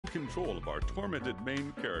control of our tormented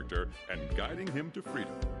main character and guiding him to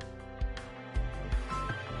freedom.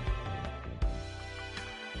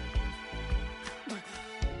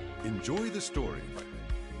 Enjoy the story.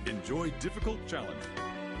 Enjoy difficult challenges.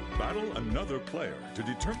 Battle another player to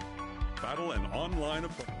determine. Battle an online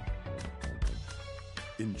opponent.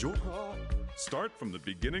 Enjoy. Start from the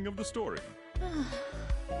beginning of the story.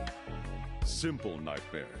 Simple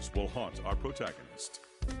nightmares will haunt our protagonist.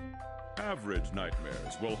 Average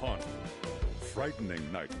nightmares will haunt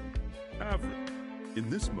frightening nightmares. Average. In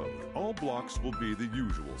this mode, all blocks will be the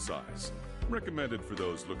usual size. Recommended for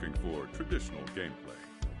those looking for traditional gameplay.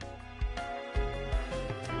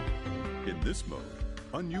 In this mode,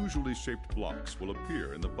 unusually shaped blocks will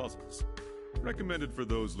appear in the puzzles. Recommended for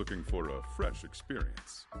those looking for a fresh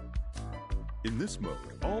experience. In this mode,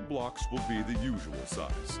 all blocks will be the usual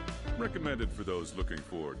size. Recommended for those looking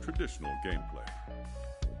for traditional gameplay.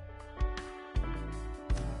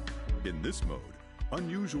 In this mode,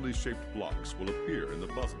 unusually shaped blocks will appear in the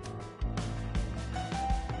puzzle.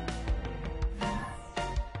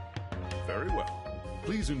 Very well.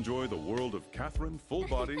 Please enjoy the world of Catherine Full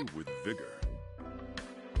Body with Vigor.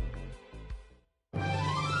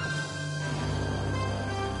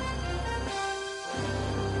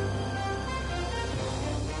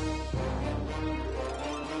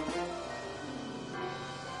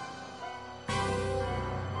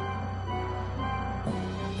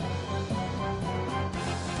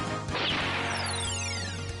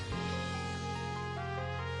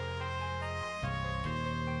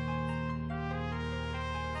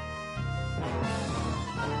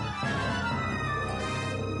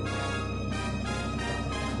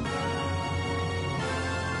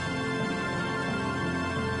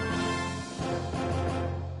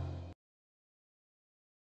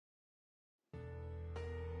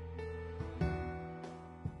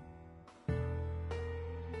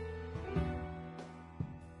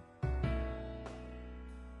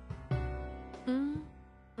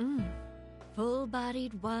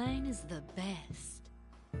 Full-bodied wine is the best.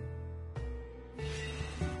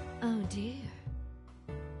 Oh dear.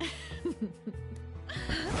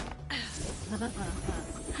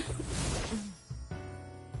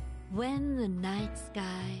 When the night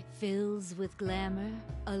sky fills with glamour,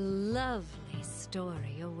 a lovely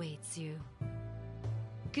story awaits you.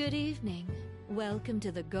 Good evening. Welcome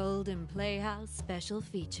to the Golden Playhouse special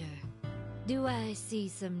feature. Do I see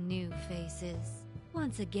some new faces?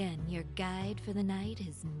 Once again, your guide for the night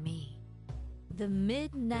is me, the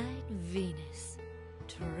Midnight Venus,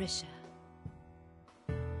 Trisha.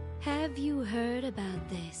 Have you heard about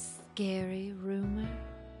this scary rumor?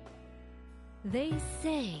 They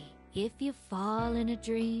say if you fall in a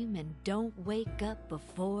dream and don't wake up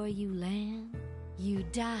before you land, you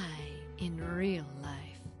die in real life.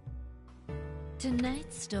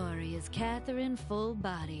 Tonight's story is Catherine Full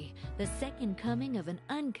Body, the second coming of an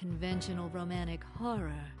unconventional romantic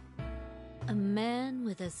horror. A man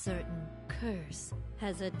with a certain curse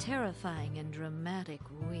has a terrifying and dramatic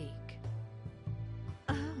week.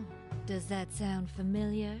 Oh, does that sound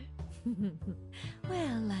familiar?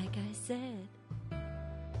 Well, like I said,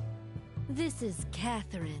 this is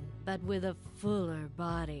Catherine, but with a fuller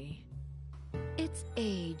body. It's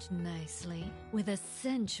aged nicely, with a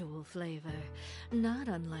sensual flavor, not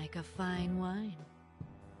unlike a fine wine.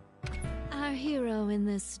 Our hero in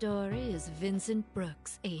this story is Vincent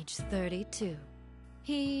Brooks, age 32.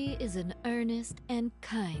 He is an earnest and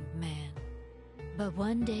kind man. But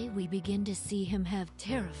one day we begin to see him have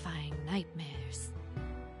terrifying nightmares.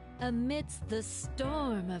 Amidst the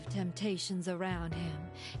storm of temptations around him,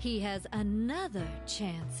 he has another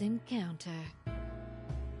chance encounter.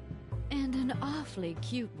 And an awfully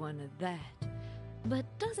cute one at that. But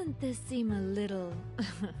doesn't this seem a little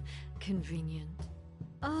convenient?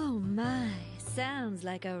 Oh my, sounds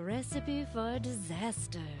like a recipe for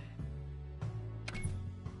disaster.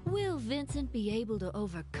 Will Vincent be able to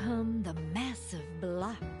overcome the massive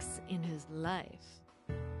blocks in his life?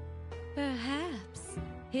 Perhaps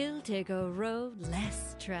he'll take a road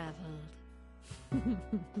less traveled.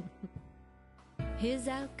 His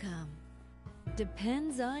outcome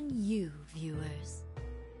depends on you, viewers.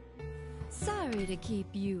 Sorry to keep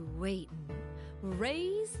you waiting.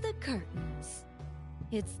 Raise the curtains.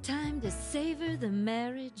 It's time to savor the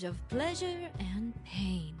marriage of pleasure and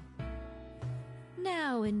pain.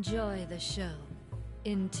 Now enjoy the show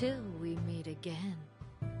until we meet again.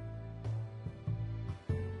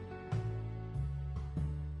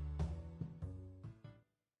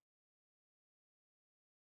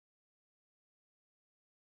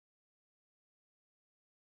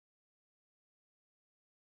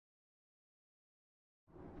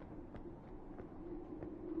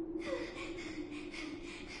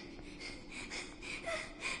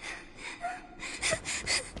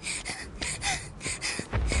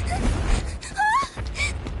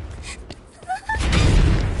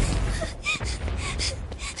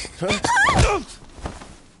 Oh no!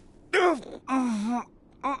 Yo,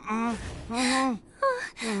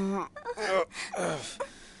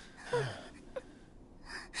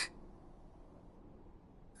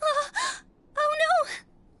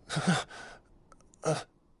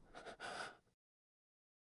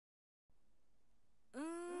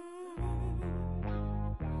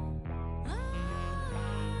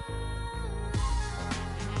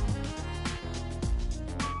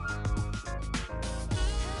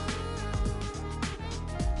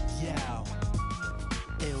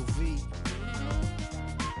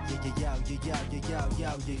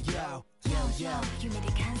 夢で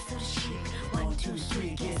カンソルシープ One, two,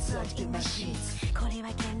 three, get sucked in my sheets これは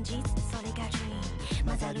現実、それが dream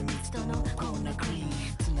混ざる密度のこんなグリーン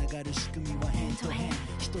つながる仕組みはヘンとヘン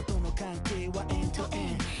人との関係はエンと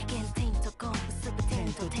エン原点とゴン結ぶ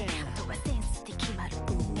点と点あとはセンスで決まる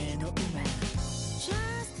運命の運命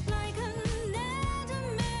Just like a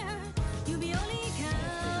nightmare 指折り数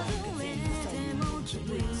えても綺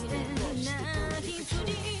麗な日振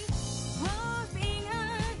り Holding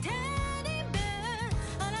a teddy bear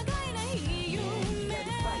抗えない夢を見せ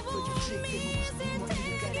て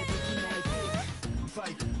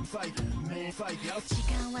時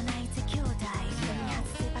間はないぜ兄弟外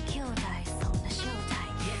せば兄弟そんな正体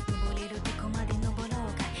登れるとこまで登ろうが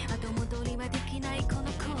後戻りはできないこの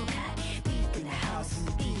後悔ビッグなハウスに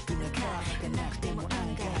ビッグなカーがなくても案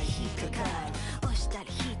外引っかかる押したり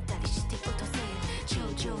引ったりして落とせる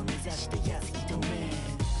頂上目指したやつ挑め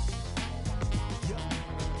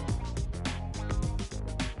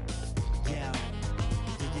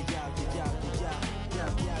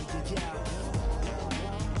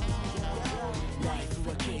ライフ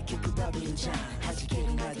は結局バブルじゃん弾ける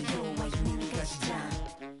まで要は夢逃がしじゃん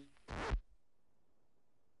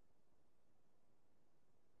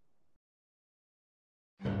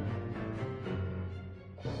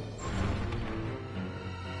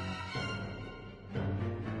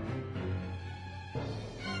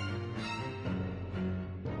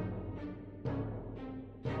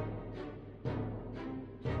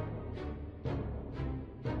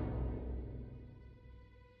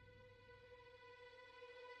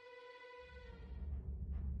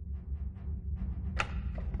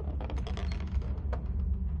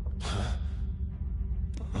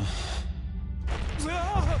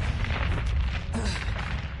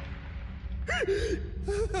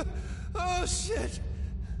Oh shit!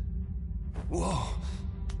 Whoa.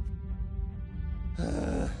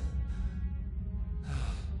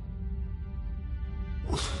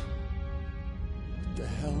 What the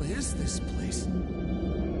hell is this place?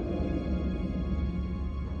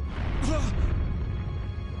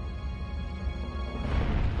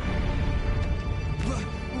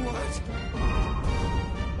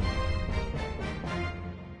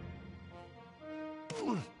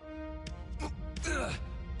 What?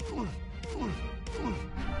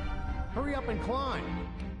 Hurry up and climb.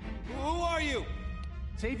 Who are you?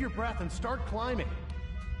 Save your breath and start climbing.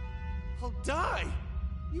 I'll die!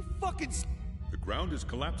 You fucking... The ground is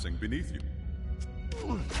collapsing beneath you.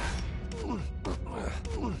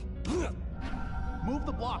 Move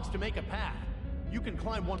the blocks to make a path. You can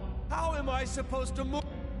climb one. How am I supposed to move?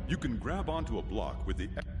 You can grab onto a block with the...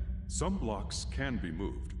 Some blocks can be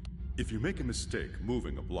moved. If you make a mistake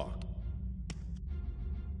moving a block.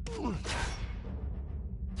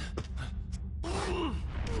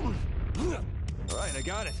 Alright, I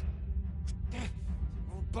got it.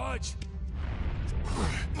 Won't budge.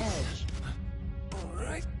 Edge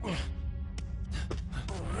Alright. Alright.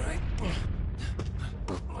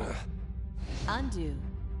 Undo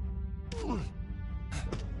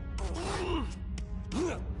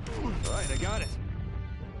Alright, I got it.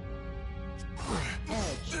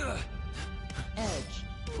 Edge Edge Edge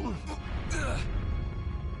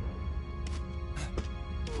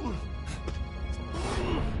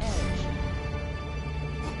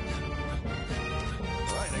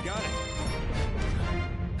Alright, I got it.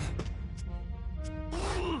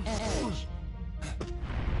 Edge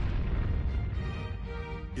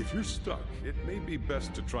If you're stuck, it may be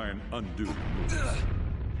best to try and undo your move.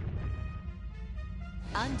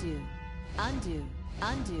 Undo Undo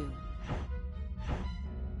Undo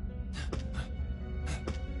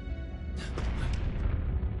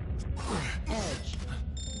Edge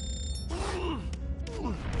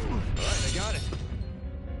Alright, I got it.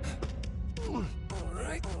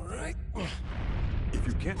 Alright, alright. If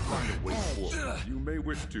you can't find a way forward, you may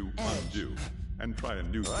wish to undo and try a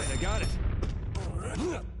new Alright, thing. I got it.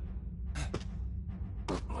 Alright.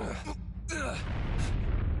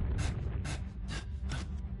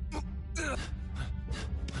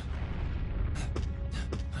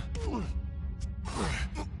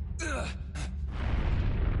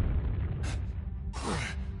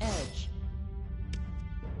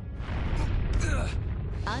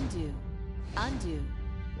 Undo. Undo.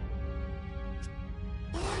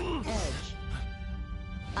 Edge.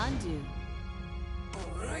 Undo.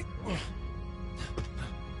 All right.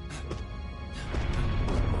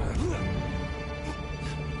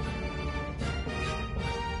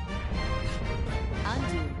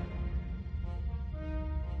 Undo.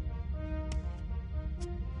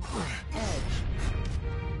 Edge.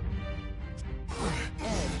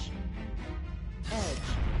 Edge. Edge.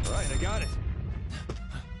 All right, I got it.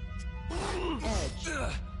 Edge.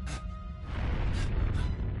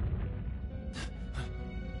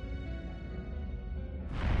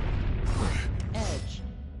 Edge.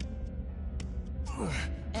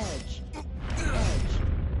 Edge. Edge.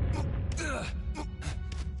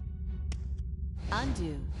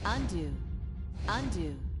 Undo. Undo.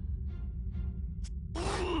 Undo.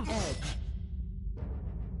 Edge.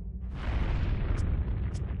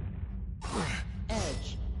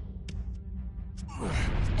 Edge.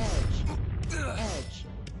 Edge. Edge.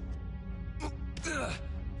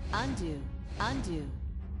 Undo. Undo.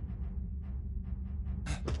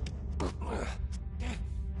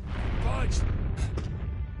 Punch.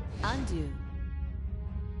 Undo.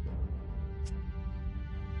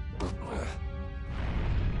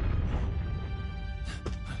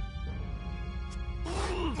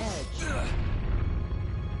 Edge.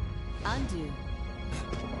 Undo.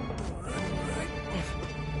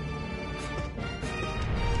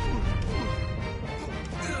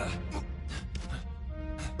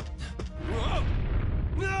 Whoa!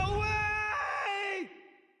 No way!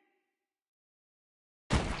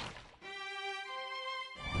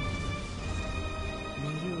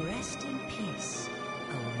 May you rest in peace,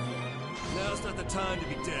 oh man. Now's not the time to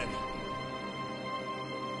be dead.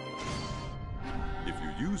 If you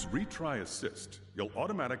use Retry Assist, you'll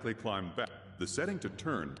automatically climb back. The setting to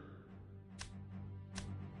turn.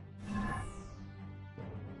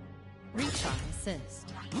 Retry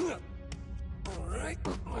assist. All right.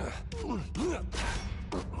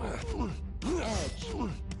 Edge. Edge.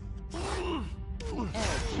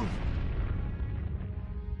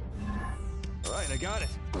 All right, I got it.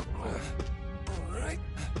 All right.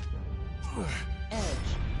 Edge.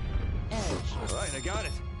 Edge. All right, I got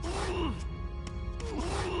it. All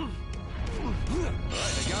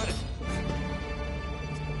right, I got it.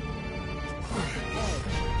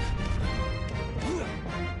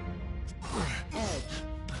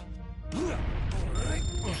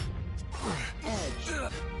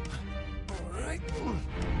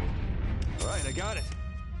 All right, I got it.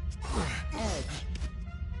 Edge.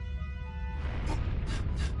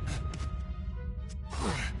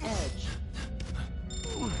 Edge.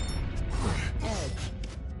 Edge.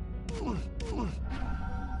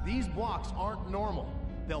 These blocks aren't normal.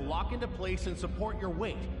 They'll lock into place and support your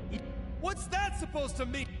weight. What's that supposed to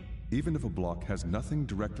mean? Even if a block has nothing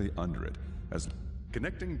directly under it, as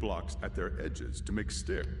connecting blocks at their edges to make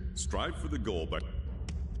stair. Strive for the goal by...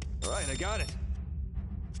 All right, I got it.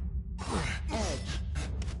 Edge.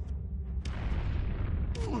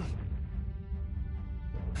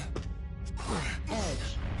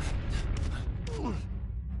 Edge.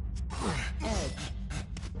 Edge.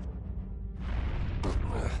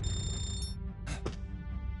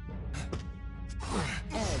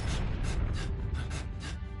 Edge.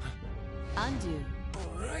 Undo.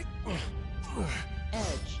 All right.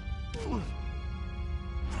 Edge.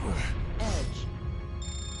 Edge.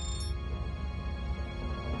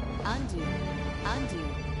 Undo. Undo.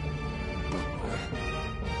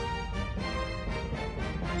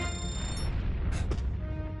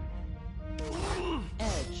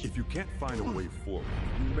 Edge. If you can't find a way forward,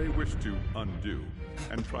 you may wish to undo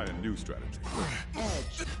and try a new strategy.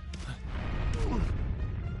 Edge.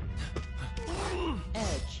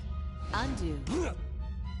 Edge. Undo.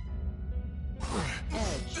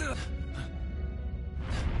 Edge.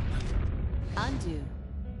 Undo.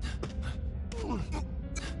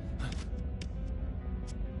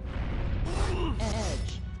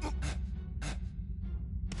 Edge.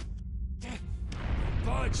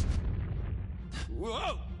 Punch.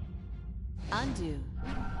 Whoa! Undo.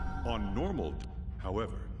 On normal,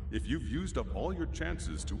 however, if you've used up all your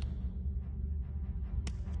chances to...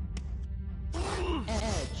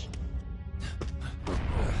 Edge.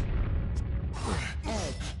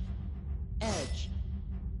 Edge. Edge.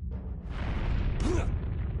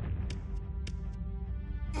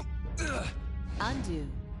 Undo.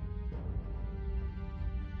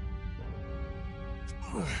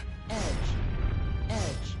 Edge. Edge.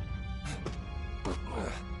 Edge.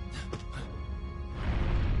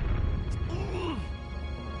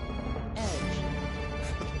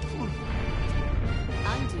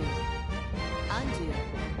 Undo. Undo.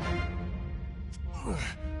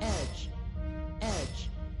 Edge.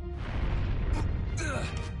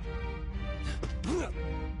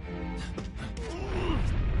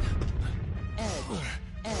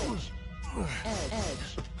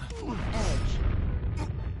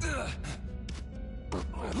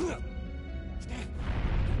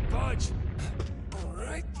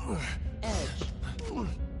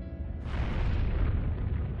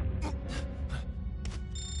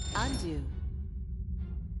 Undo.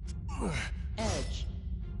 Edge.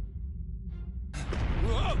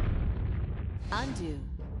 Undo.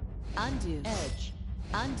 Undo. Edge.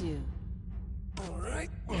 Undo. All right.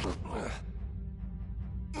 May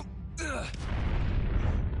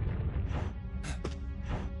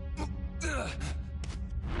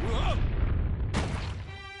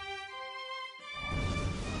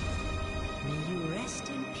you rest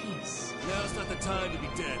in peace. Now's not the time to be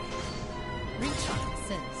dead. Recharge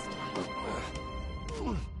sensed.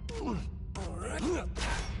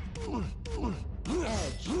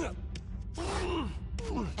 Edge.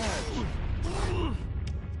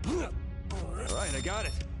 All right, I got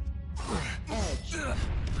it. Edge. Edge.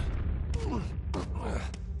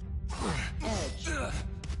 Edge.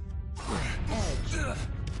 Edge.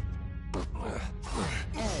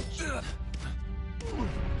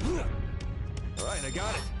 All right, I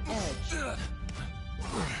got it. Edge.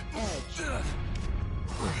 Edge. Edge.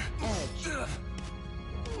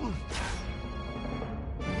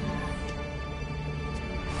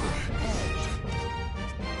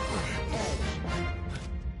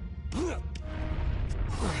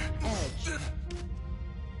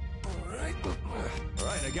 All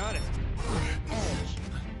right, I got it. Edge.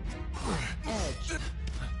 Edge. Edge.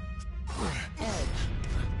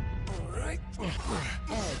 All right. Edge.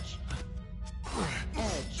 Edge. Edge.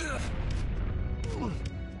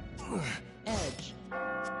 Edge.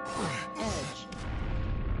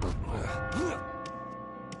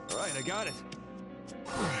 All right, I got it.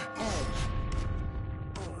 Edge.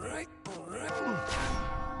 All right.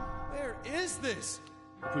 Where is this?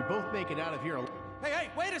 If we both make it out of here, Hey,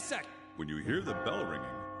 wait a sec! When you hear the bell ringing,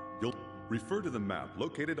 you'll refer to the map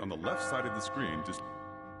located on the left side of the screen to...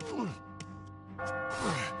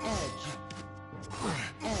 Edge.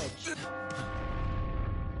 Edge.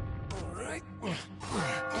 All right. Edge.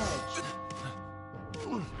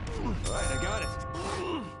 All right, I got it.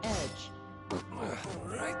 Edge. All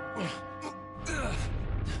right. Edge.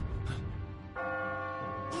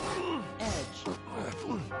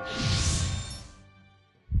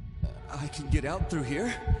 I can get out through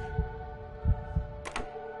here?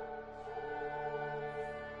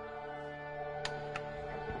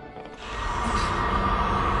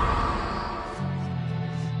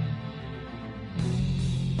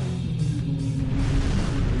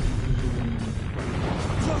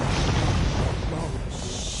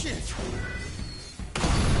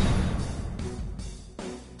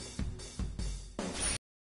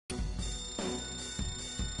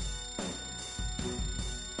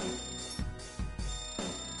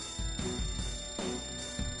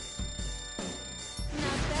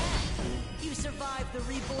 The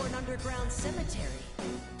reborn underground cemetery.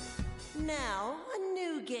 Now, a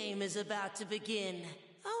new game is about to begin.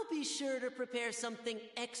 I'll be sure to prepare something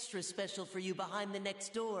extra special for you behind the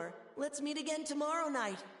next door. Let's meet again tomorrow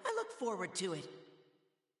night. I look forward to it.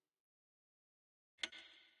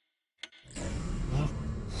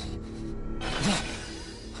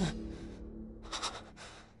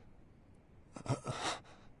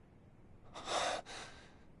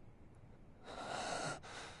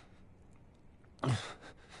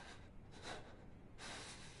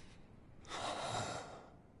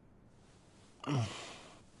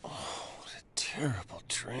 Terrible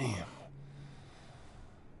dream.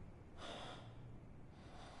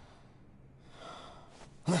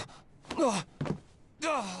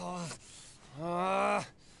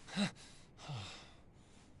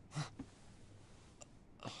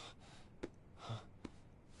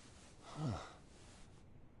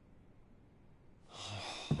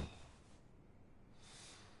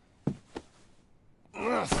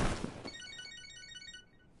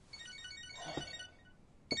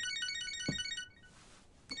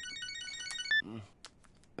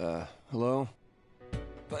 Hello?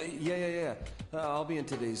 Yeah. I'll be in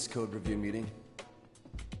today's code review meeting.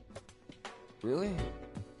 Really?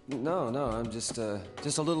 No, I'm just a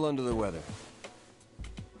little under the weather.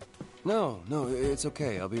 No, it's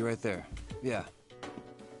okay. I'll be right there. Yeah.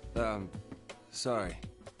 Sorry.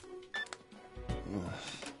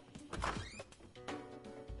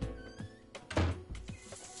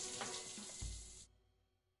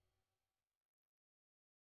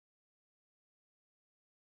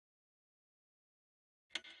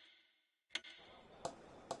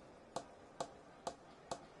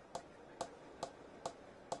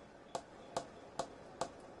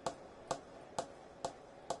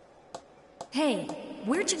 Hey,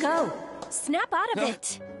 where'd you go? Snap out of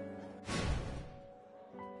it!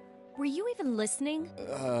 Were you even listening?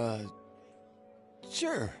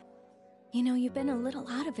 Sure. You know, you've been a little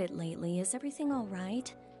out of it lately. Is everything all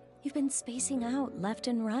right? You've been spacing out left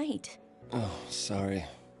and right. Oh, sorry.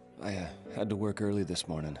 I had to work early this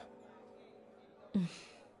morning.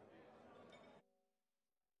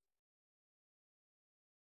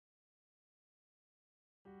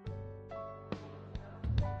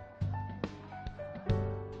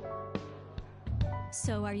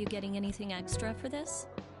 So are you getting anything extra for this?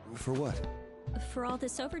 For what? For all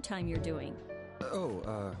this overtime you're doing.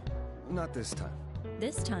 Oh, not this time.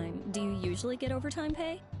 This time, do you usually get overtime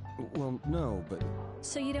pay? Well, no, but...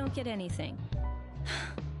 So you don't get anything.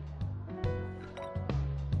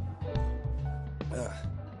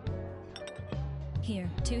 Here,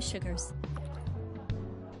 2 sugars.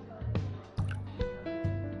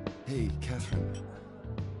 Hey, Catherine.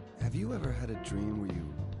 Have you ever had a dream where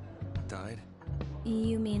you died?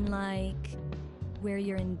 You mean like where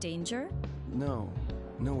you're in danger? No,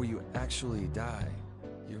 where you actually die.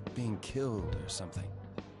 You're being killed or something.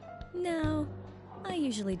 No, I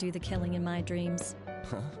usually do the killing in my dreams.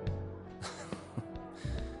 Huh?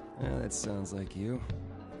 Yeah, that sounds like you.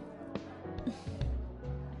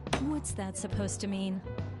 What's that supposed to mean?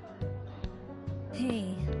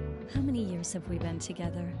 Hey, how many years have we been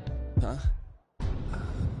together? Huh?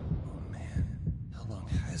 Oh man, how long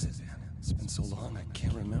has it been? It's been so long I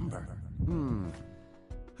can't remember.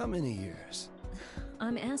 How many years?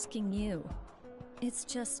 I'm asking you. It's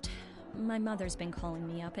just, my mother's been calling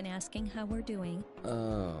me up and asking how we're doing.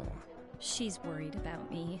 Oh. She's worried about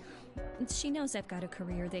me. She knows I've got a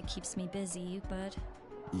career that keeps me busy, but...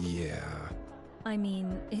 Yeah. I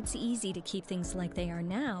mean, it's easy to keep things like they are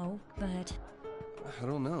now, but... I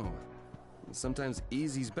don't know. Sometimes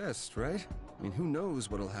easy's best, right? I mean, who knows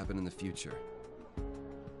what'll happen in the future?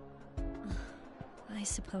 I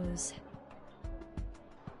suppose.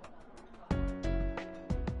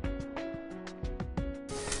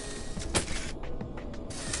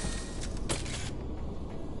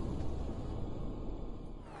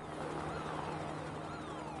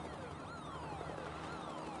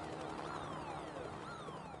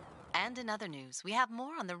 And in other news, we have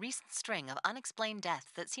more on the recent string of unexplained deaths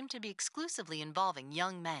that seem to be exclusively involving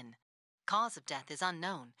young men. Cause of death is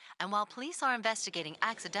unknown, and while police are investigating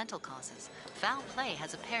accidental causes, foul play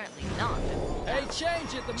has apparently not been ruled out. Hey,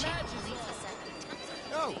 change it! The match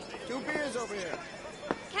is on! Oh, 2 beers over here!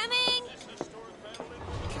 Coming!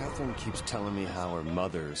 Catherine keeps telling me how her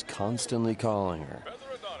mother's constantly calling her.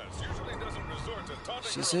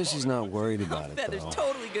 She says she's not worried about it, Feather's though.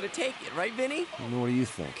 totally gonna take it, right, Vinny? What do you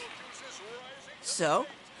think? So,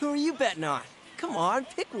 who are you betting on? Come on,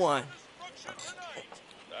 pick one.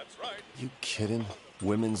 You kidding?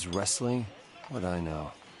 Women's wrestling? What'd I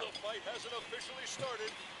know?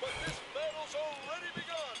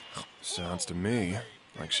 Sounds to me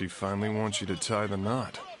like she finally wants you to tie the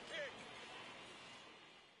knot.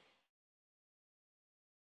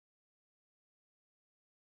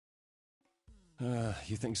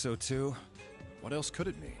 You think so too? What else could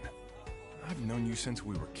it mean? I've known you since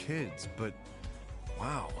we were kids, but...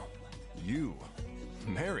 Wow. You.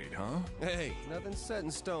 Married, huh? Hey, nothing's set in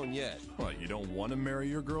stone yet. What, you don't want to marry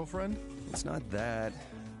your girlfriend? It's not that.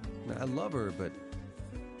 I love her, but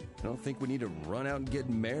I don't think we need to run out and get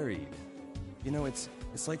married. You know, it's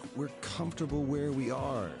like we're comfortable where we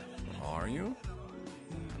are. Are you?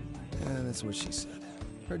 Yeah, that's what she said.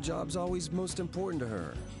 Her job's always most important to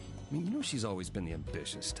her. I mean, you know she's always been the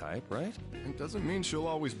ambitious type, right? It doesn't mean she'll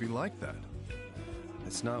always be like that.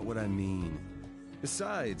 That's not what I mean.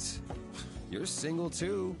 Besides, you're single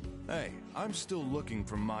too. Hey, I'm still looking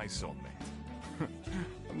for my soulmate.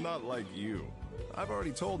 I'm not like you. I've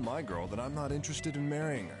already told my girl that I'm not interested in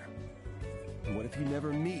marrying her. And what if you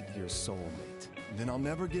never meet your soulmate? Then I'll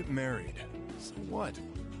never get married. So what?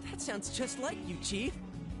 That sounds just like you, Chief.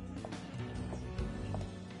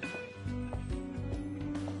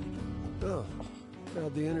 Oh,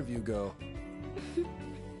 how'd the interview go?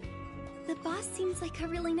 The boss seems like a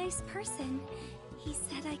really nice person. He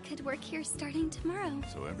said I could work here starting tomorrow.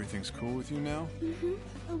 So everything's cool with you now?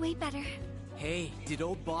 Mm-hmm. Way better. Hey, did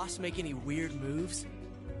old boss make any weird moves?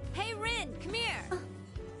 Hey, Rin, come here!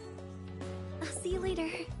 I'll see you later.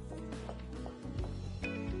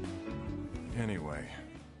 Anyway,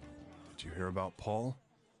 did you hear about Paul?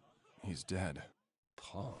 He's dead.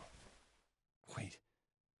 Paul? Wait,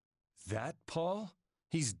 that Paul?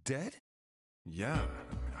 He's dead? Yeah,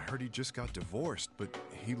 I heard he just got divorced, but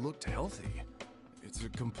he looked healthy. It's a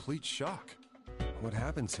complete shock. What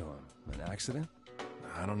happened to him? An accident?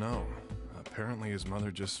 I don't know. Apparently his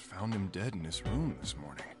mother just found him dead in his room this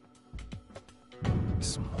morning.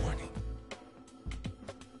 This morning?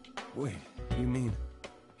 Wait, you mean...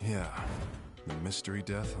 Yeah, the mystery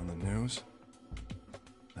death on the news?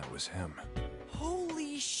 That was him.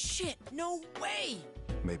 Holy shit, no way!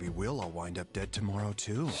 Maybe we'll all wind up dead tomorrow,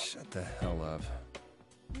 too. Shut the hell up.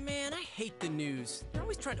 Man, I hate the news. They're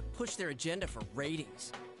always trying to push their agenda for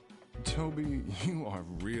ratings. Toby, you are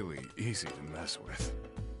really easy to mess with.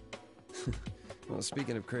 Well,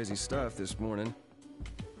 speaking of crazy stuff, this morning,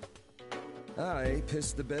 I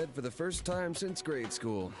pissed the bed for the first time since grade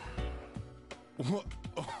school. What?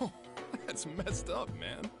 Oh, that's messed up,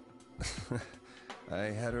 man. I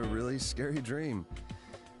had a really scary dream,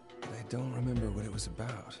 but I don't remember what it was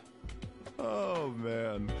about. Oh,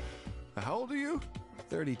 man. How old are you?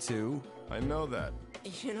 32. I know that.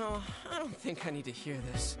 You know, I don't think I need to hear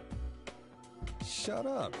this. Shut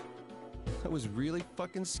up. I was really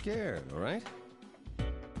fucking scared, all right?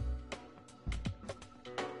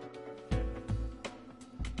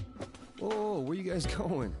 Oh, where you guys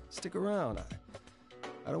going? Stick around.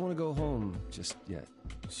 I don't want to go home just yet.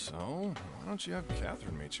 So, why don't you have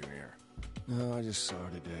Catherine meet you here? No, I just saw her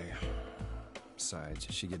today. Besides,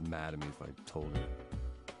 she'd get mad at me if I told her.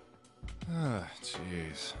 Ah,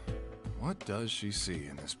 jeez. What does she see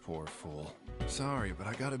in this poor fool? Sorry, but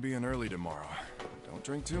I gotta be in early tomorrow. Don't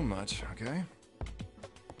drink too much, okay?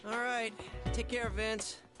 All right. Take care,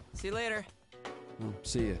 Vince. See you later.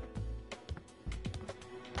 See ya.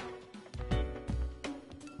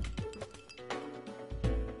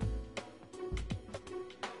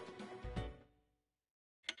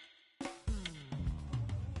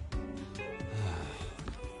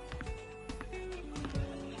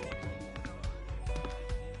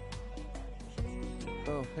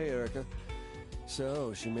 Oh, hey, Erica.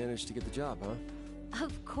 So, she managed to get the job, huh?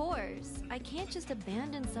 Of course. I can't just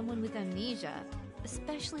abandon someone with amnesia,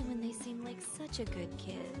 especially when they seem like such a good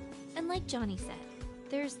kid. And like Johnny said,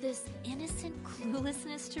 there's this innocent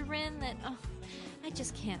cluelessness to Rin that I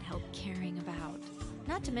just can't help caring about.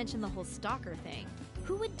 Not to mention the whole stalker thing.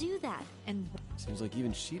 Who would do that? And Seems like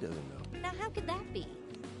even she doesn't know. now how could that be?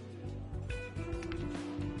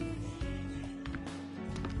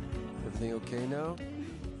 Everything okay now?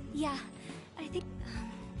 Yeah, I think...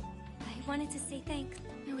 I wanted to say thanks.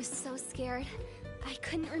 I was so scared. I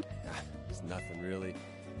couldn't It's nothing, really.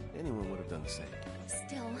 Anyone would have done the same.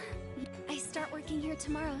 Still, I start working here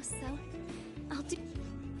tomorrow, so I'll do...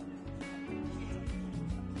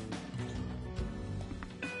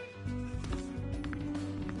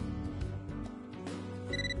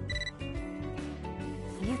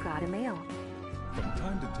 You got a mail. From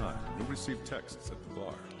time to time, you'll receive texts at the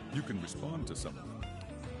bar. You can respond to some of them.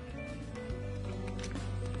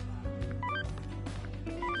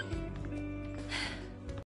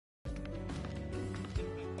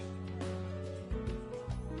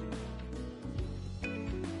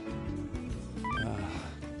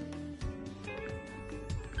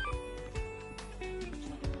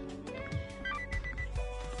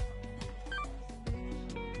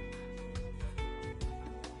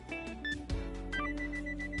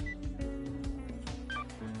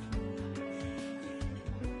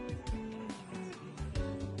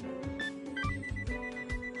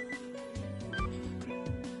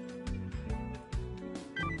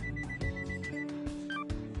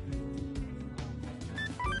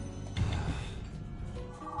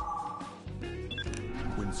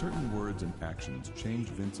 When certain words and actions change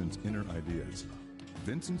Vincent's inner ideas,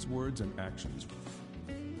 Vincent's words and actions...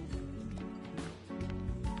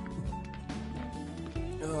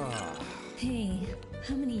 Hey,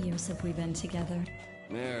 how many years have we been together?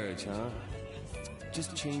 Marriage, huh?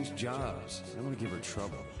 Just changed jobs. I don't want to give her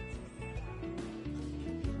trouble.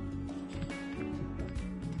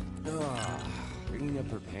 Bringing up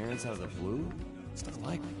her parents out of the blue? It's not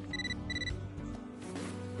like me.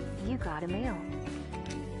 You got a mail.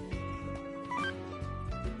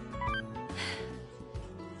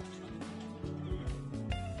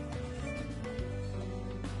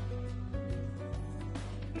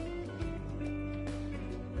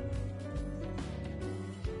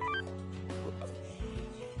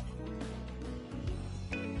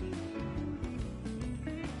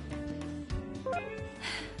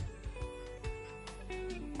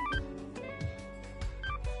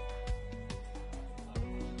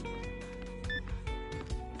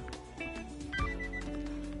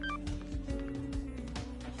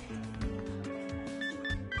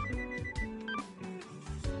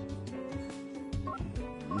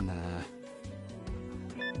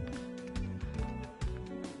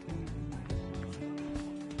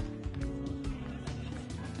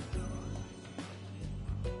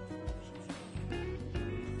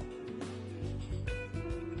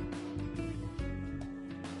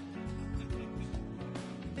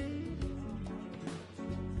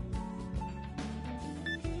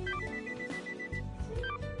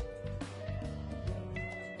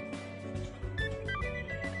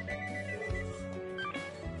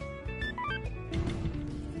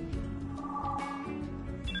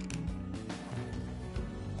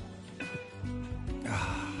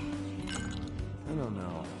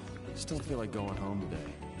 don't feel like going home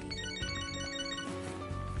today.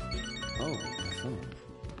 Oh, my phone.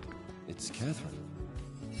 It's Catherine.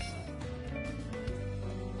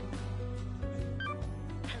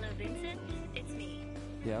 Hello, Vincent. It's me.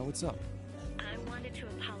 Yeah, what's up? I wanted to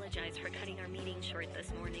apologize for cutting our meeting short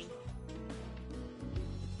this morning.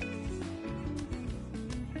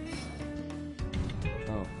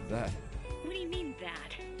 Oh, that. What do you mean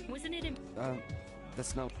that? Wasn't it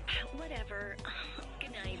That's not... Whatever.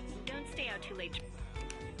 Good night. Don't stay out too late.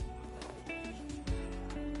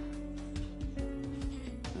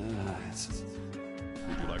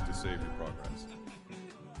 Would you like to save your progress?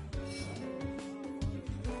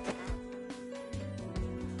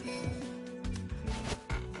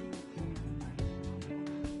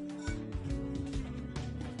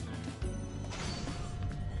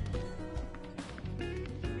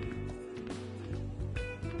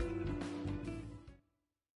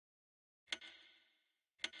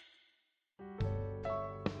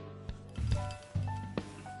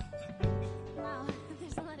 Wow,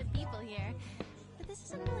 there's a lot of people here. But this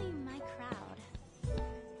isn't really my crowd.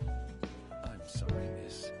 I'm sorry,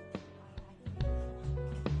 miss.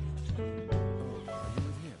 Oh, are you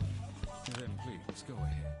with him? Then please, go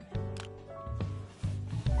ahead.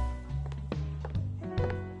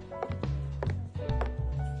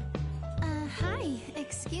 Hi.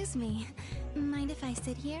 Excuse me. Mind if I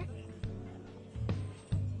sit here?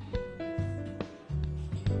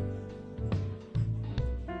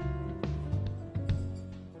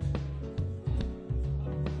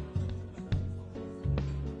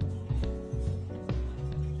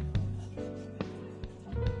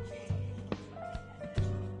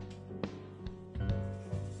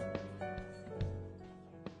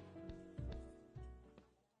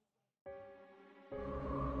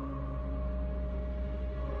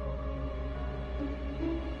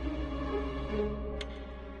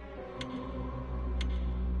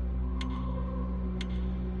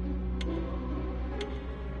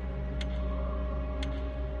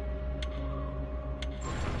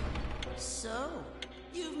 So,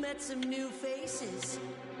 you've met some new faces.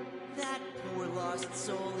 That poor lost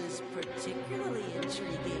soul is particularly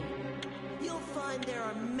intriguing. You'll find there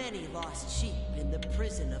are many lost sheep in the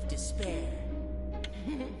prison of despair.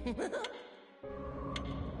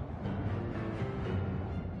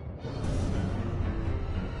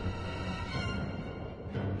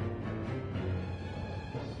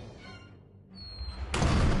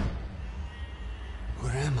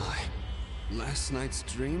 Where am I? Last night's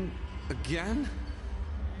dream? Again?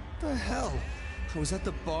 The hell? I was at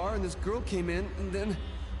the bar and this girl came in and then...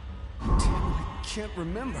 Damn, I can't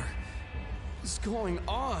remember. What's going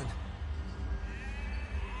on?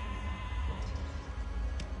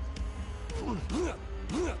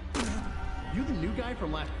 You the new guy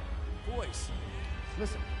from last... Voice.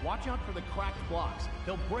 Listen, watch out for the cracked blocks.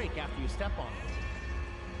 They'll break after you step on them.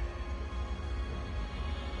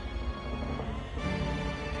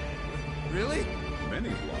 Really? Many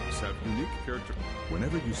blocks have unique character.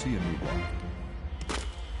 Whenever you see a new block,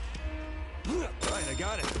 Right, I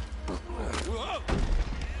got it. Whoa!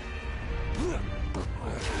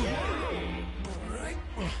 Alright.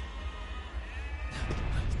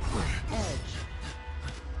 Edge.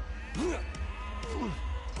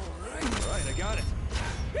 Alright, I got it.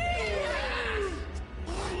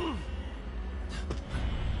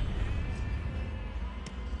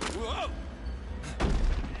 Whoa!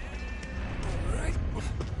 Alright.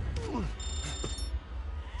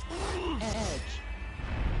 Edge.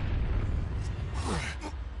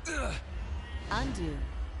 Undo.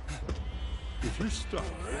 if you're stuck,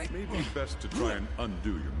 it may be best to try and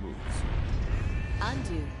undo your moves.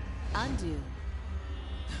 Undo. Undo.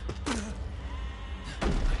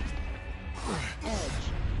 Edge.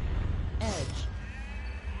 Edge.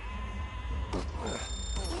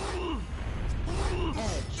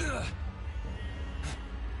 Edge.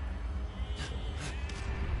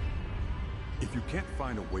 If you can't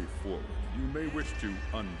find a way forward, you may wish to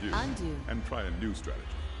undo, Undo. and try a new strategy.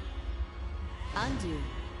 Undo.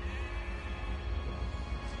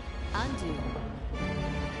 Undo.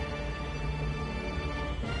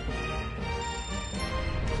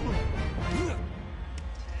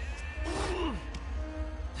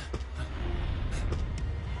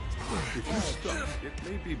 If you're stuck, it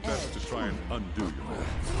may be best to try and undo your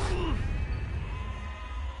moves.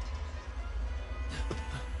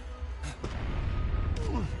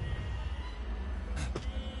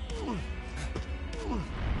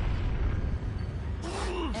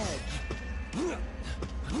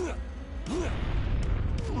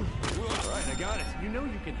 Alright, I got it. You know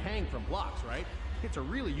you can hang from blocks, right? It's a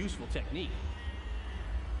really useful technique.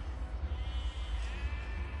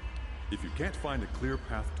 If you can't find a clear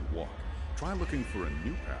path to walk, try looking for a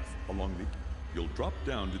new path along the... You'll drop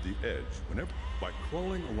down to the edge by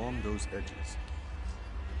crawling along those edges.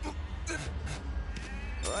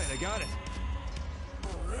 All right, I got it.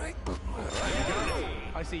 All right, I got it.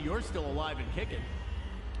 I see you're still alive and kicking.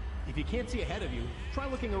 If you can't see ahead of you, try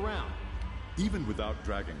looking around. Even without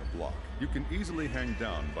dragging a block, you can easily hang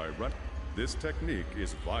down by running. This technique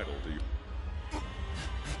is vital to you.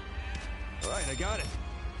 All right, I got it.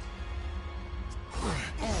 All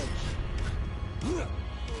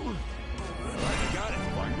right, I got it.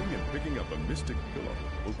 Finding and picking up a mystic pillow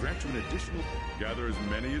will grant you an additional... Gather as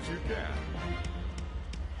many as you can.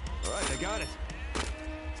 All right, I got it.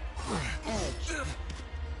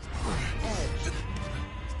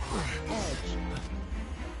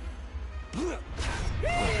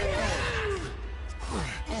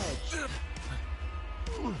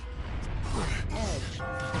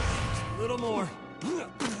 A little more. All right,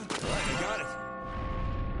 I got it.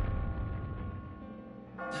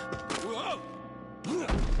 Whoa!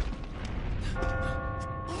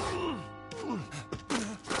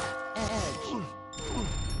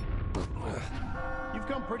 You've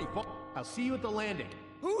come pretty far. I'll see you at the landing.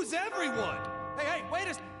 Who's everyone? Hey, wait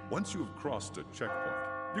a... Once you've crossed a checkpoint,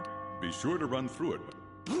 you be sure to run through it.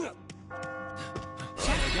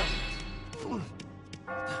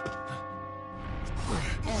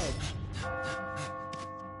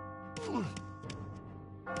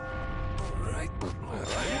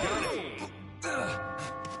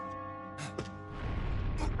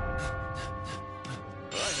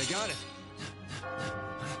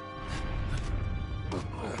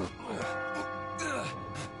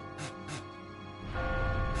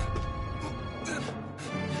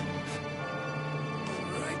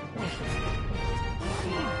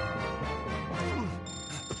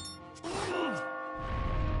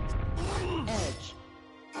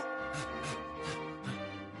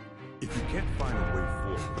 If you can't find a way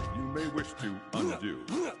forward, you may wish to undo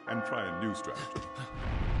and try a new strategy.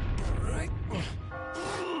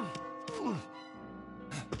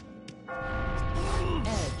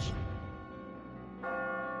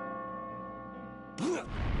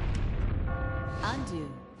 Undo,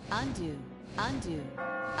 undo, undo,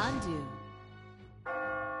 undo.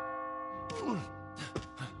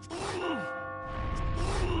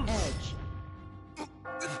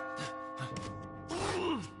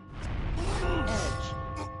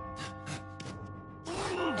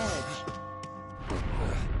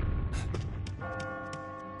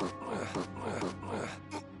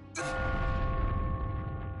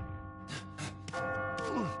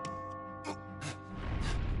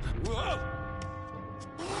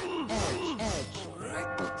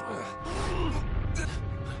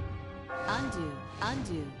 Undo,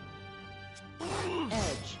 undo.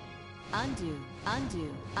 Edge. Undo, undo,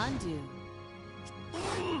 undo.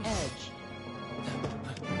 Edge.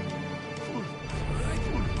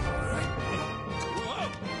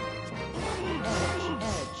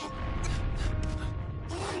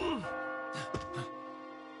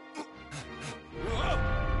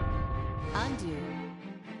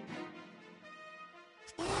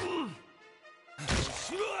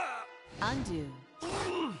 Undo. Undo. Undo.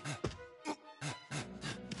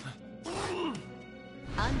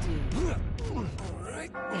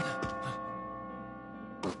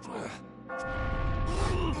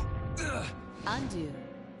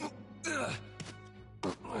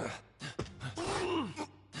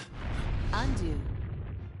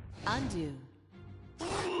 Undo. Undo. Undo.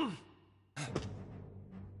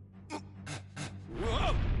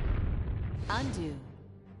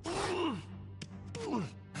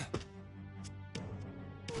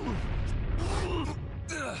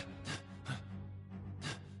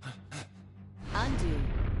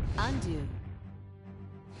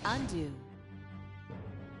 Undo.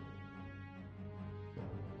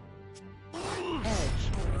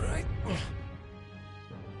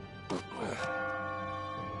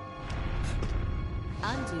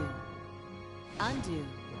 Undo. Undo.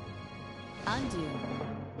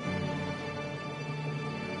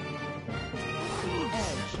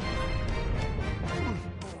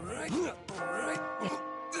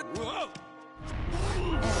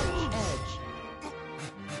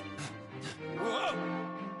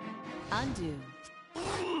 Undo.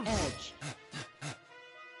 Edge. Undo. Undo.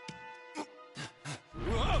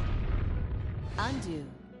 Undo.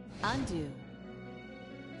 Edge.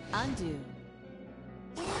 Undo.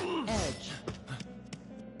 Edge.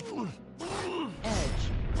 Undo. Undo. Undo. Edge.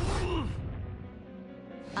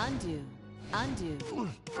 Edge. Undo.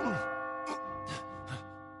 Undo.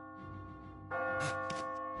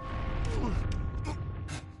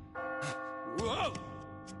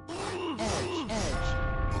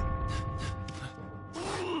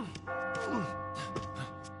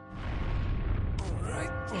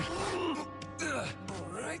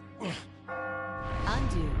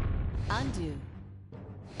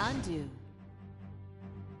 Undo.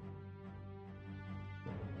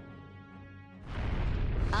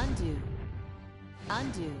 Undo.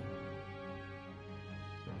 Undo.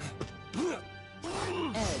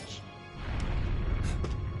 Edge.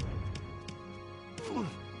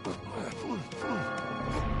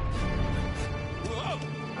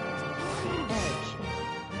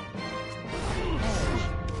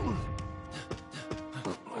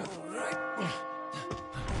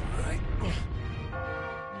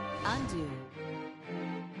 Undo.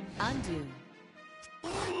 Undo.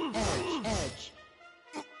 Edge. Edge.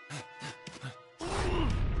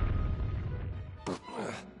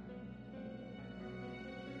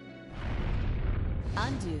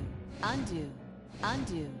 Undo. Undo.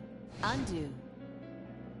 Undo. Undo. Edge.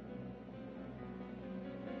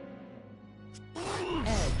 Undo.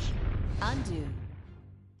 Edge. Undo.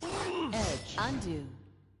 Edge. Edge.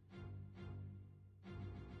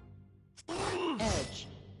 Edge.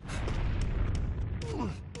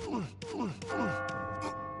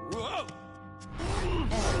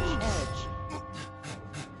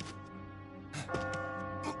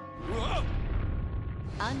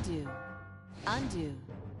 Undo. Undo.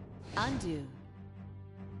 Undo.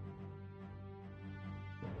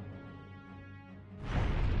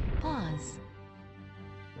 Pause.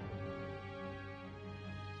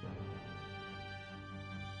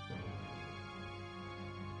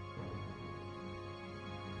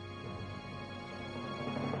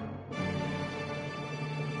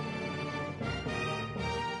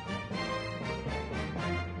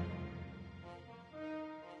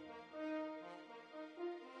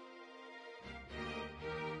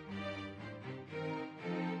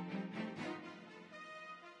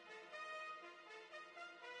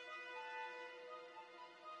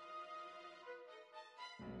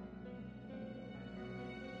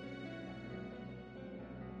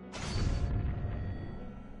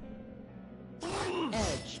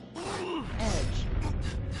 Edge. Edge.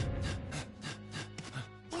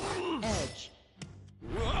 Edge.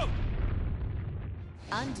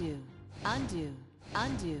 Undo. Undo.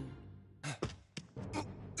 Undo.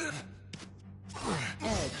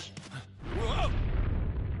 Edge.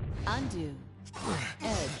 Undo.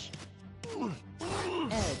 Edge.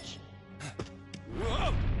 Edge.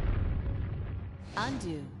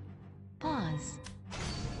 Undo. Pause.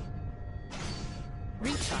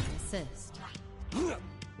 Recharge assist. Edge.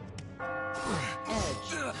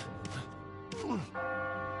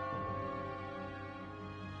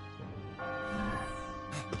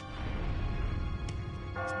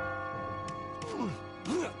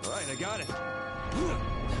 All right, I got it.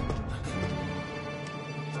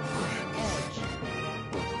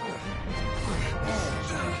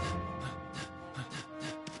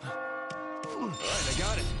 I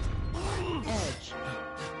got it. Edge.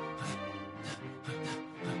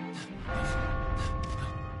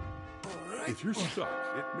 If you're stuck,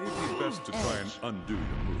 it may be best to try and undo your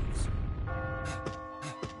moves.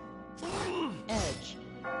 Edge.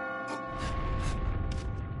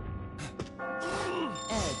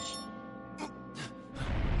 Edge.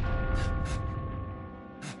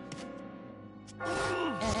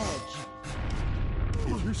 Edge.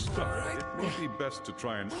 If you're stuck, it may be best to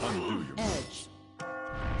try and undo your moves. Edge.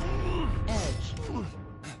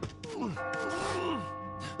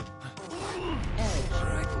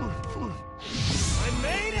 I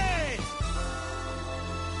made it!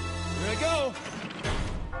 Here I go!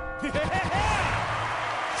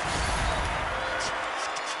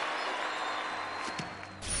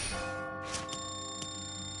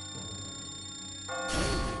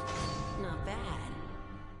 Not bad.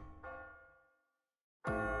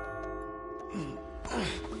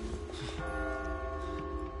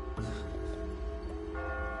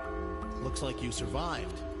 Looks like you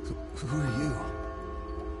survived. Who are you?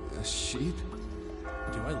 A sheep?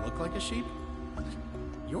 Do I look like a sheep?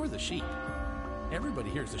 You're the sheep. Everybody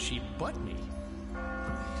here's a sheep but me.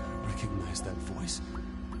 I recognize that voice.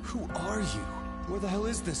 Who are you? Where the hell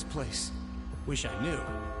is this place? Wish I knew.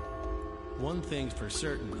 One thing's for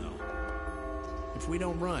certain, though. If we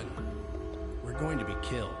don't run, we're going to be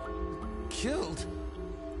killed. Killed?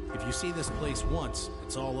 If you see this place once,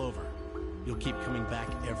 it's all over. You'll keep coming back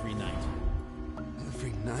every night.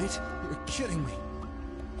 Every night? You're kidding me.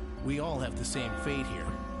 We all have the same fate here.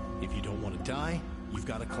 If you don't want to die, you've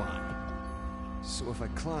got to climb. So if I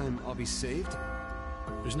climb, I'll be saved?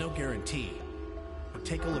 There's no guarantee. But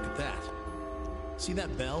take a look at that. See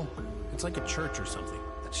that bell? It's like a church or something.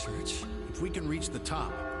 A church? If we can reach the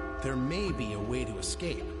top, there may be a way to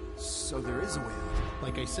escape. So there is a way out?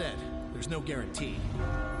 Like I said, there's no guarantee.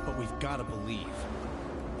 But we've got to believe.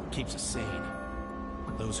 It keeps us sane.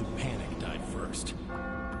 Those who panic die first.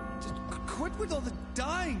 quit with all the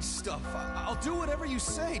dying stuff. I'll do whatever you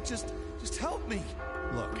say. Just help me.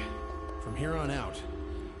 Look, from here on out,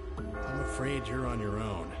 I'm afraid you're on your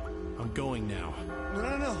own. I'm going now.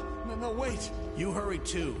 No, wait. You hurry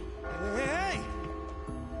too. Hey!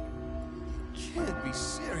 You can't be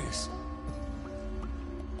serious.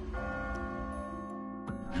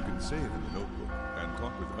 You can save in the notebook and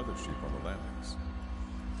talk with other sheep on the landings.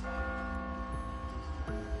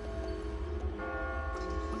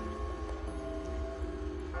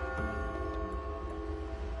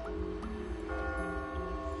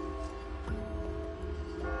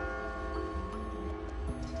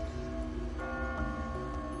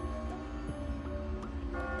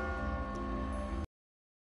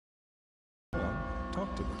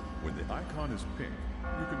 Talk to them. When the icon is pink,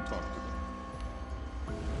 you can talk to them.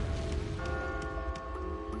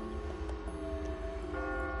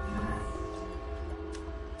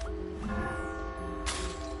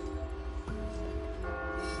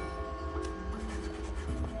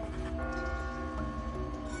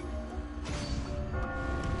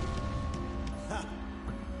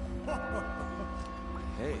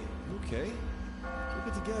 Hey, you okay? Keep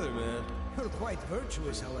it together, man. You're quite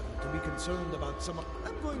virtuous, however, to be concerned about some...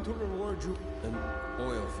 I'm going to reward you. An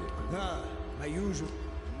oil field. Ah, my usual...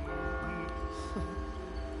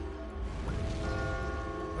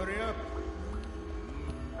 Hurry up.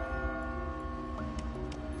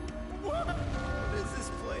 What is this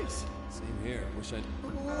place? Same here. Wish I'd...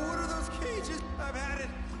 What are those cages? I've had it.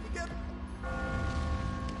 Get...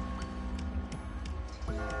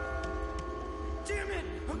 Damn it!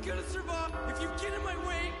 I'm gonna survive! If you get in my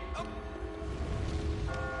way,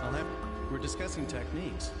 We're discussing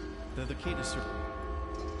techniques. They're the key to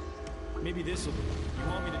Maybe this'll... You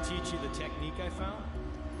want me to teach you the technique I found?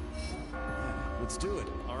 Let's do it.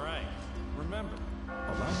 All right. Remember.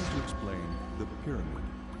 Allow me to explain the pyramid.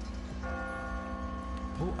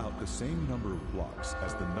 Pull out the same number of blocks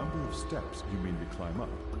as the number of steps you mean to climb up.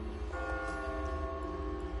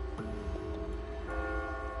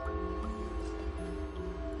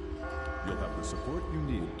 You'll have the support you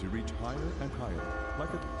need to reach higher and higher,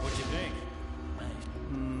 like a... What you think?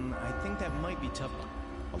 I think that might be tough.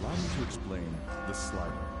 Allow me to explain the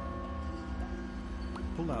slider.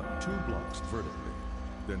 Pull out 2 blocks vertically,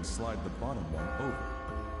 then slide the bottom one over.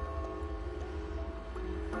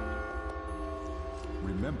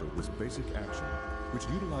 Remember this basic action, which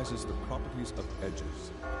utilizes the properties of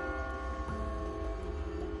edges.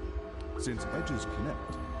 Since edges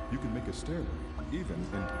connect, you can make a stairway, even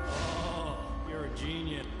in... Oh, you're a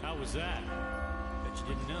genius. How was that? Bet you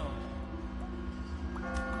didn't know.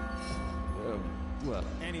 Well...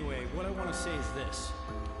 Anyway, what I want to say is this.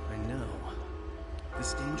 I know.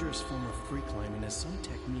 This dangerous form of free climbing has some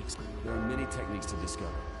techniques. There are many techniques to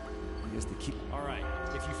discover. I guess the key... All right,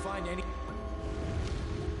 if you find any...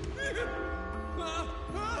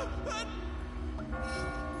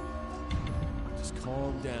 Just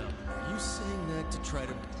calm down. Are you saying that to try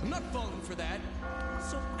to... I'm not falling for that!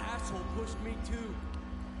 Some asshole pushed me too.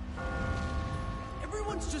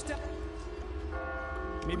 Everyone's just...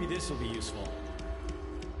 Maybe this'll be useful.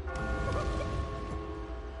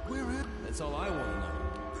 Where at? That's all I want to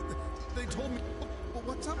know. They told me... Well,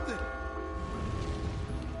 what's up then?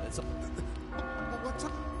 That's all... Well, what's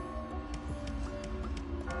up?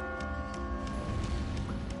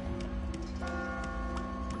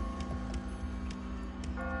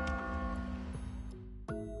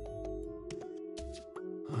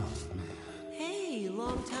 Hey,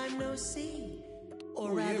 long time no see.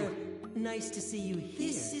 Or rather, nice to see you here.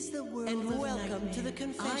 This is the world and welcome to the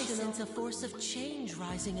confessional. I sense a force of change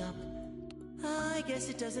rising up. I guess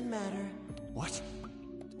it doesn't matter. What?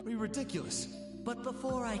 Don't be ridiculous. But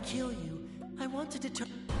before I kill you, I want to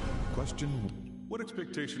determine... Question: what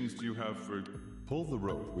expectations do you have for... Pull the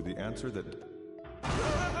rope with the answer that...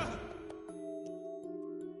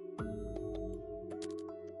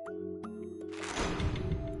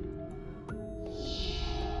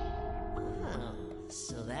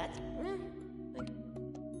 So that...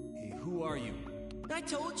 Hey, who are you? I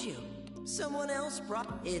told you. Someone else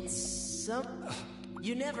brought... It's some...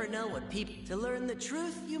 You never know what people... To learn the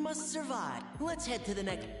truth, you must survive. Let's head to the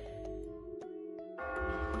next...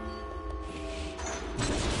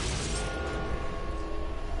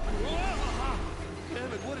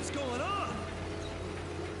 Damn it, what is going on?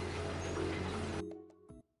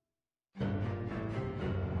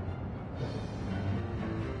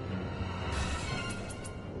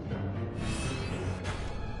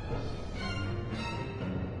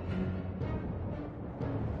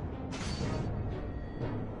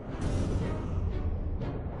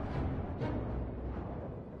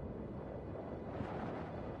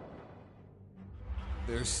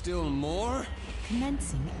 There's still more?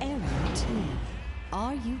 Commencing area 2.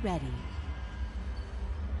 Are you ready?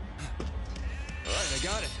 Alright, I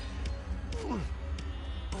got it.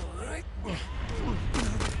 Alright.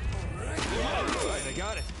 Alright, I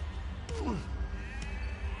got it.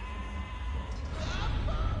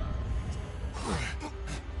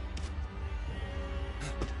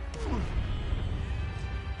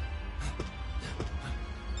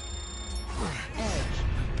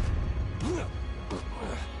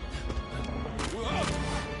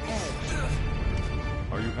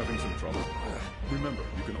 Are you having some trouble? Remember,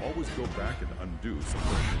 you can always go back and undo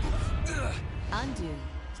something. Undo.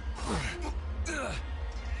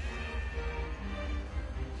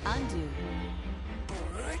 Undo.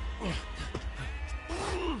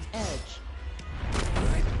 Edge.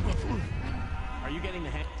 Are you getting the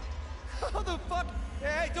hang? How the fuck?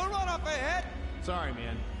 Hey, don't run off ahead! Sorry,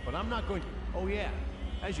 man, but I'm not going to. Oh, yeah.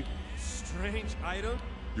 As you. Strange item?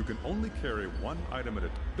 You can only carry one item at a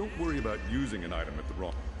time. Don't worry about using an item at the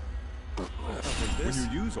wrong. When you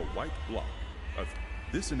use a white block,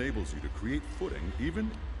 this enables you to create footing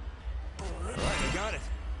even... Alright, I got it.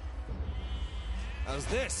 How's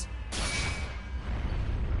this?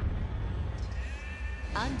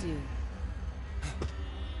 Undo.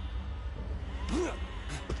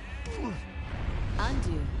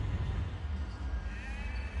 Undo.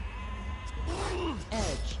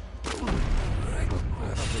 Edge.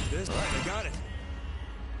 I'll take this. Alright, I got it.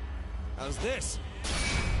 How's this?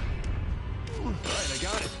 Alright, I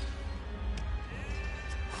got it.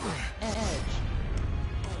 Edge.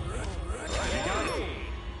 Alright, I got it.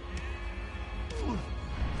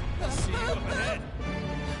 See you up ahead.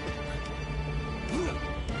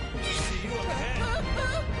 See you up ahead.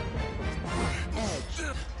 Edge.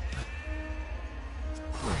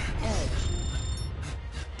 Edge.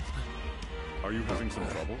 Are you having some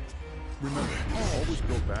trouble? Remember, you can always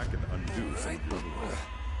go back and undo some of your moves.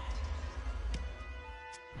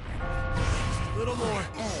 A little more.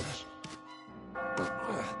 Edge. I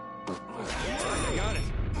got it.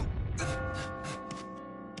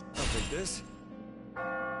 I'll take this.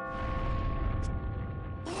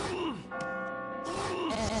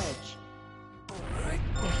 Edge.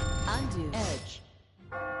 Undo. Edge.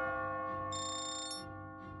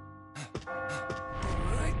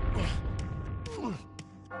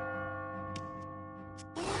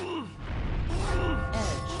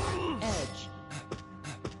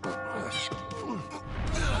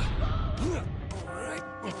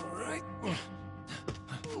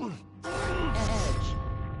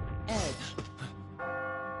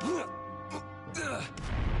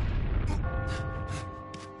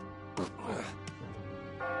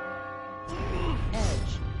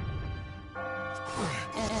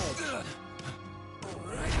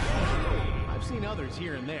 Others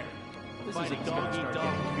here and there. This is a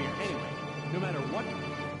dog-eat-dog beer. Anyway, no matter what...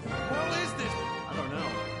 What the hell is this? I don't know.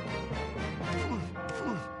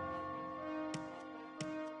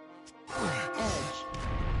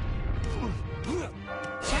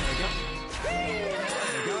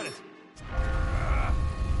 I got it.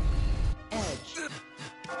 Edge.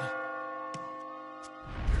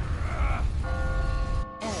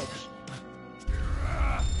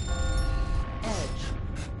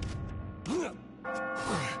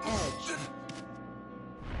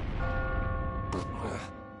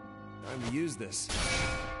 Time to use this.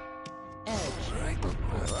 Edge. Alright,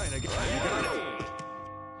 I got it.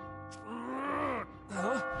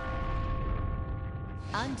 Huh?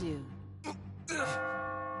 Undo.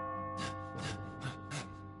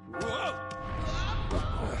 Whoa!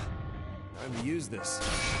 Time to use this.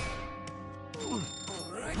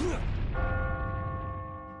 Alright.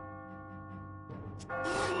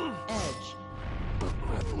 Edge.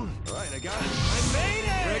 Alright, I got it. I made it!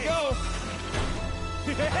 There we go!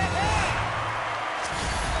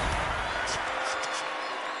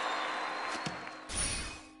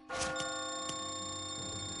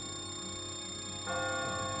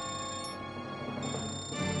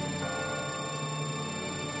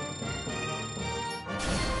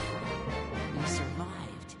 You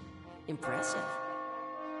survived. Impressive.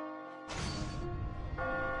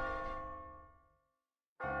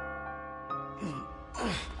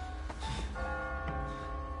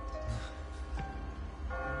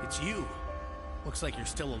 It's you. Looks like you're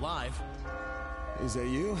still alive. Is that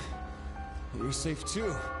you? You're safe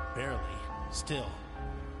too. Barely. Still.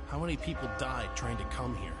 How many people died trying to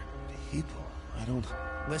come here? People? I don't...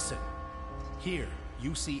 Listen. Here,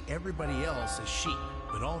 you see everybody else as sheep.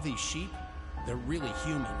 But all these sheep, they're really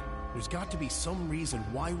human. There's got to be some reason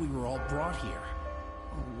why we were all brought here.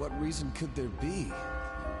 What reason could there be?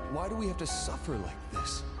 Why do we have to suffer like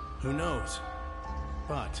this? Who knows?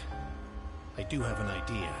 But I do have an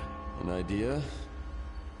idea. An idea?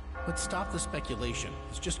 Let's stop the speculation.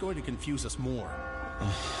 It's just going to confuse us more.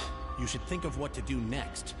 You should think of what to do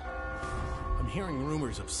next. I'm hearing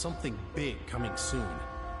rumors of something big coming soon.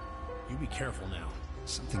 You be careful now.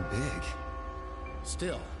 Something big?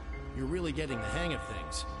 Still, you're really getting the hang of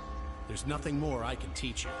things. There's nothing more I can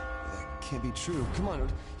teach you. That can't be true. Come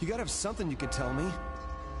on, you gotta have something you can tell me.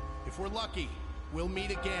 If we're lucky, we'll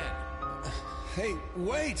meet again. Hey,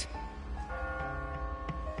 wait!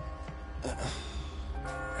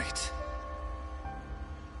 Great.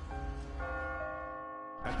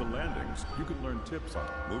 At the landings, you can learn tips on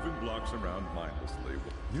moving blocks around mindlessly.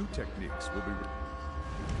 New techniques will be...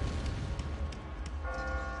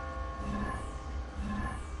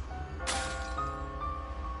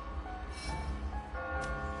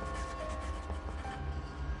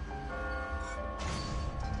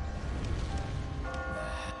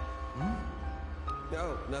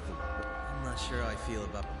 No, nothing. I'm not sure how I feel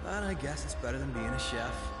about that. I guess it's better than being a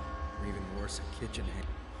chef. Or even worse, a kitchen hand.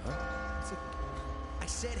 Huh? I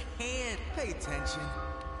said hand! Pay attention.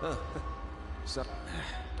 Huh. So...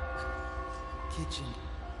 Kitchen.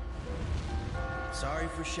 Sorry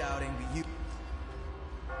for shouting, but you...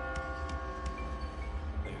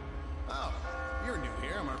 Oh, you're new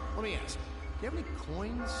here. Let me ask. Do you have any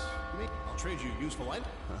coins? I'll trade you a useful item.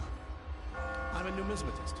 I'm a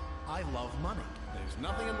numismatist. I love money. There's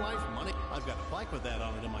nothing in life money. I've got a plaque with that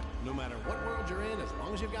on it in my... No matter what world you're in, as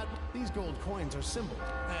long as you've got... These gold coins are symbol.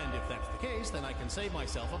 And if that's the case, then I can save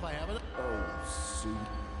myself if I have it. Oh, sweet.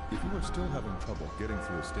 If you are still having trouble getting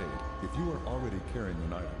through a stage, if you are already carrying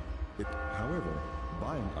an item, however,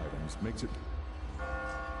 buying items makes it...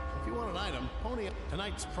 If you want an item, pony up.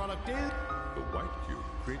 Tonight's product is... The white cube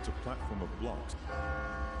creates a platform of blocks.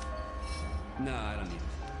 Nah, I don't need it.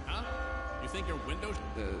 Huh? You think your windows...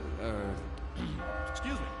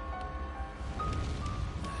 Excuse me.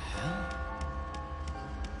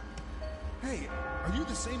 Hey, are you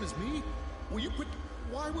the same as me? Will you put...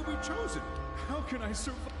 Why were we chosen? How can I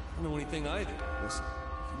survive? I don't know anything either. Listen,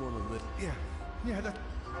 if you want to live... Yeah, that...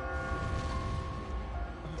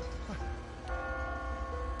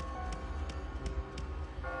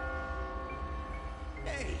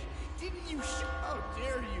 Hey, didn't you How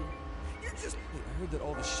dare you? You're just... Hey, I heard that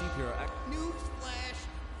all the sheep here are... Newsflash!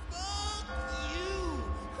 Fuck you!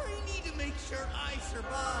 I need to make sure I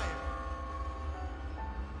survive!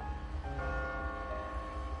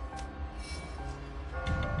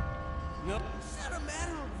 Nope. Is that a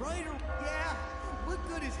matter of right or... Yeah? What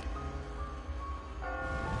good is it?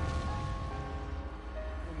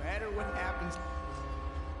 No matter what happens...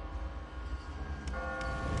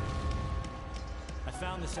 I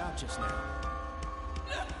found this out just now.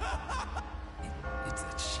 It's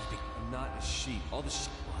that sheep. I'm not a sheep. All the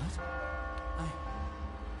sheep... What?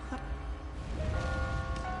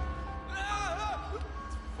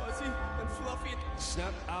 It's fuzzy and fluffy and...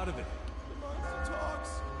 Snap out of it. The monster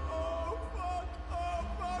talks. Oh, fuck! Oh,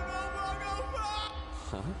 fuck! Oh, fuck! Oh, fuck!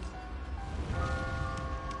 Huh?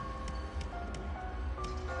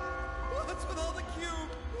 What's with all the cube?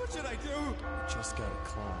 What should I do? You just gotta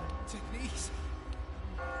climb. Techniques.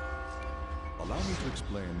 Allow me to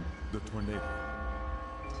explain the tornado.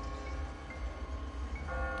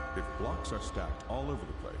 If blocks are stacked all over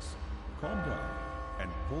the place, calm down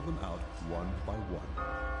and pull them out one by one.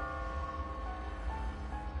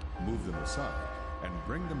 Move them aside and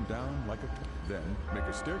bring them down like a... Then make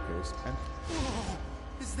a staircase and... Whoa!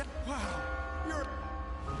 Is that... Wow! You're...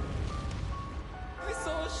 I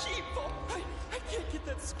saw a sheep fall! I can't get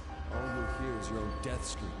that... All you'll hear is your own death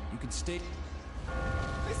scream. You can stay...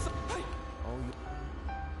 I saw... All you...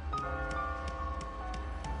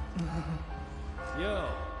 Yo,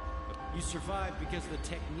 you survived because of the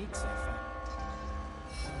techniques I found.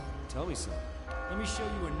 Tell me something. Let me show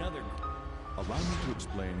you another. Allow me to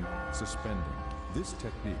explain suspending. This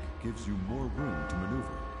technique gives you more room to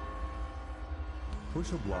maneuver.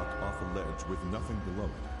 Push a block off a ledge with nothing below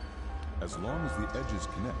it. As long as the edges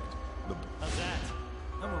connect, the... How's that?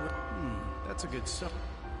 That's a good stuff.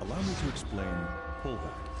 Allow me to explain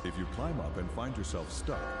pullback. If you climb up and find yourself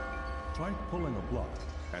stuck, try pulling a block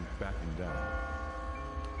and backing down.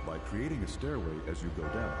 By creating a stairway as you go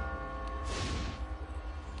down.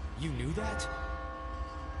 You knew that?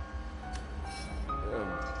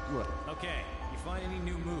 What? Okay, you find any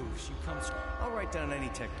new moves, you come... I'll write down any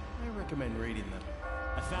tech. I recommend reading them.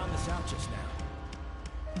 I found this out just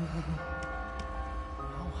now.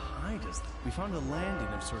 How high does that... We found a landing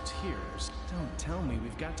of sorts here. Don't tell me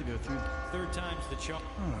we've got to go through... Third time's the charm.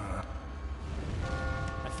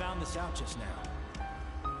 I found this out just now.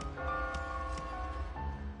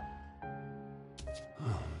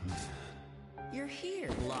 you're here,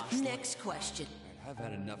 lost. Next question. I've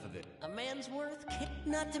had enough of it. A man's worth can't...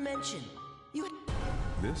 Not to mention, you...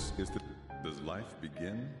 This is the... Does life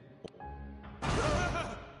begin?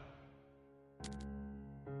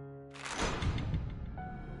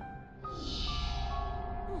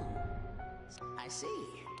 I see.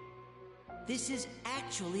 This is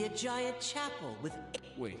actually a giant chapel with...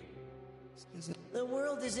 Wait. Is it... The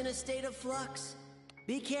world is in a state of flux.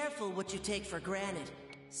 Be careful what you take for granted.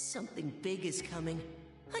 Something big is coming.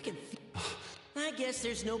 I can... I guess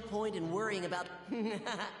there's no point in worrying about... I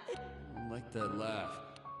like that laugh.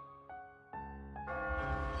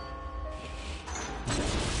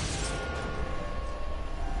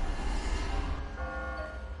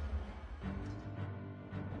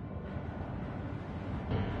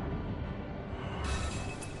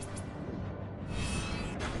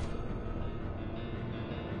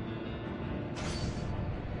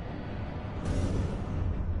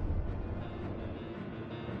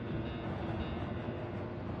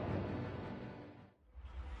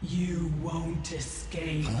 You won't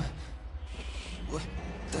escape. Huh? What?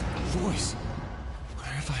 That voice. Where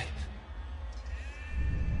have I...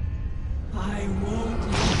 I won't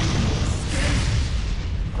let you escape.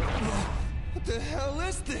 What the hell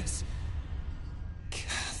is this?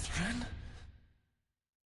 Catherine?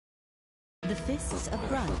 The Fists of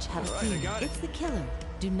Grudge have All right, I seen. got it. It's the killer.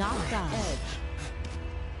 Do not die.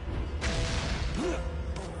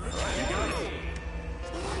 I got it.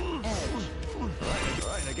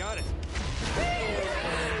 Alright, I got it.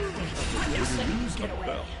 Use a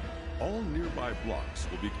bell. All nearby blocks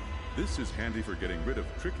will be... This is handy for getting rid of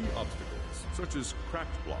tricky obstacles, such as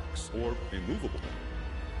cracked blocks or immovable.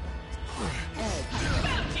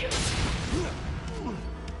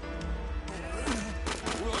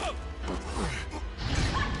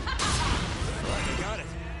 I got it.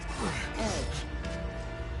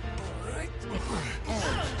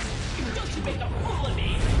 Don't you make a fool of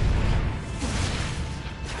me!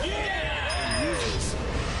 Yeah! Use this.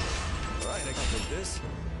 Alright, I can take this.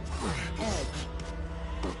 I'll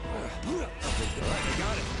take that. Alright, I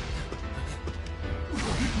got it.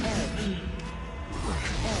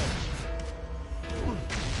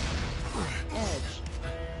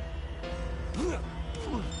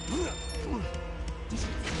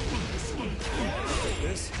 Take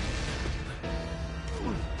this.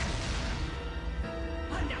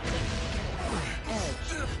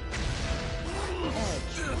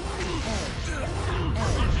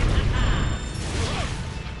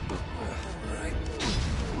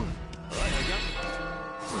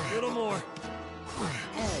 A little more.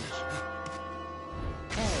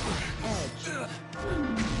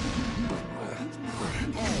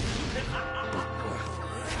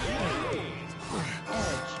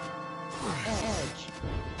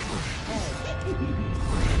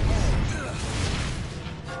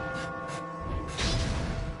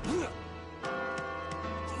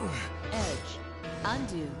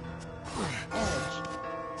 Undo.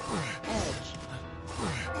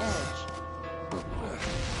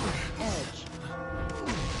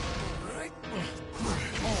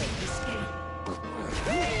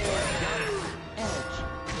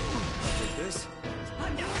 Take this.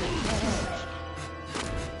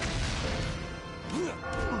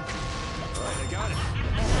 Alright, I got it.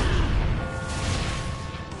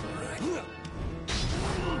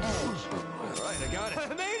 Alright, I got it. I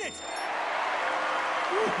made it!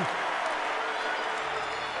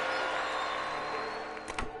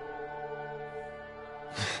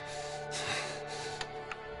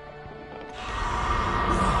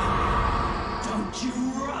 Don't you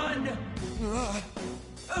run!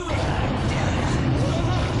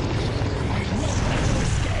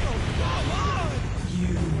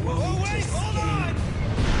 You won't Wait, hold on!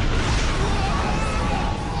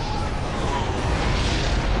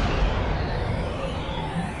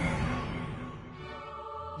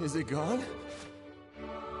 Is it gone?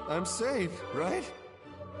 I'm saved, right?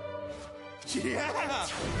 Yeah!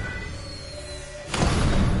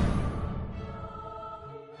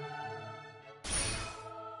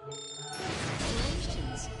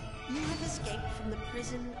 Congratulations. You have escaped from the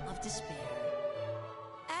prison of despair.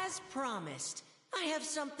 As promised, I have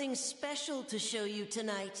something special to show you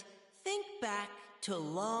tonight. Think back to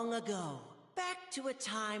long ago. Back to a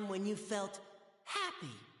time when you felt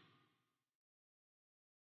happy.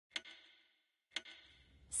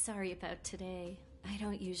 Sorry about today. I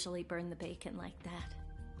don't usually burn the bacon like that.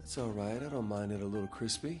 That's alright, I don't mind it a little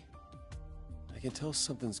crispy. I can tell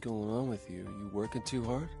something's going on with you. You working too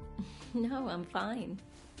hard? No, I'm fine.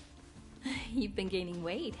 You've been gaining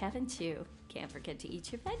weight, haven't you? Can't forget to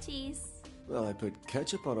eat your veggies. Well, I put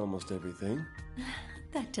ketchup on almost everything.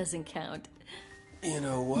 That doesn't count. You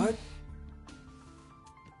know what?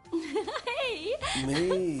 Hey!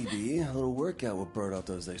 Maybe a little workout will burn out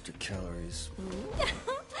those extra calories.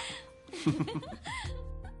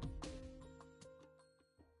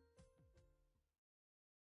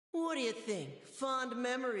 What do you think? Fond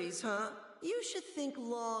memories, huh? You should think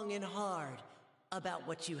long and hard about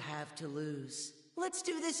what you have to lose. Let's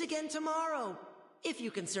do this again tomorrow. If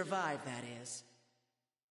you can survive, that is.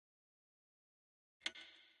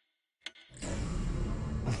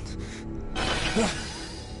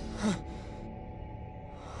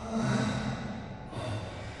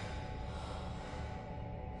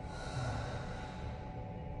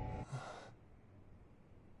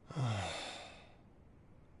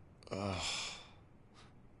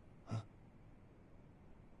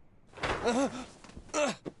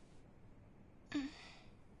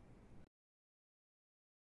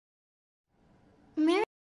 Mary.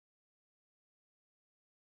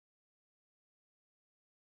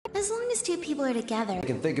 As long as two people are together. I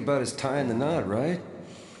can think about is tying the knot, right?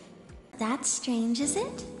 That's strange, is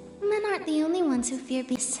it? Men aren't the only ones who fear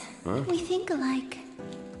beasts. Huh? We think alike.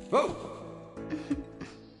 Whoa!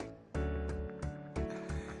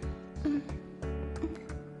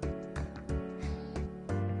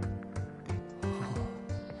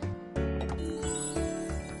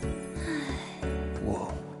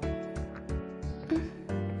 Whoa.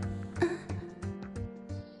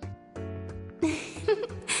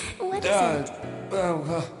 What is it?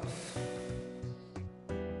 What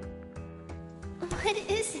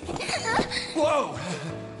is it? Whoa!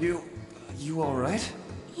 You all right?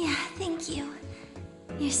 Yeah, thank you.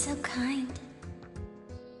 You're so kind.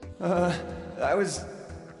 I was...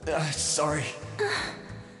 sorry.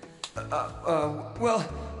 Well,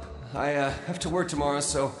 I have to work tomorrow,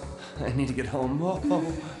 so I need to get home.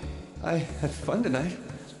 Oh, I had fun tonight.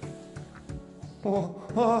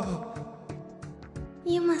 Oh.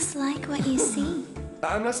 You must like what you see.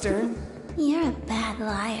 I'm not staring. You're a bad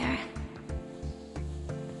liar.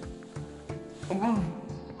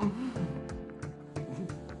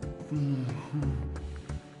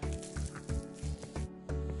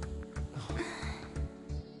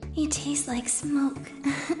 You taste like smoke,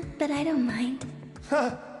 but I don't mind.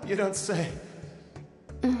 You don't say.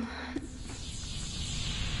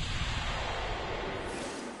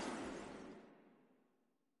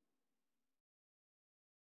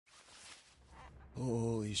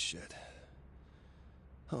 Holy shit.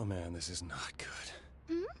 Oh man, this is not good.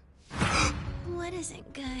 What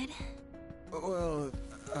isn't good? Well,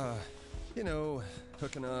 you know,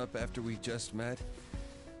 hooking up after we just met.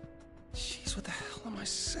 Jeez, what the hell am I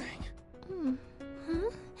saying?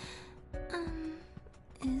 Huh?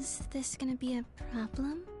 Is this gonna be a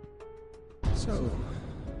problem? So,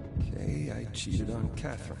 okay, I cheated on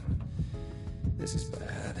Catherine. This is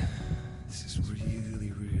bad. This is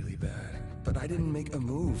really, really bad. But I didn't make a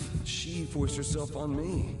move. She forced herself on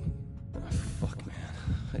me. Oh, fuck, man.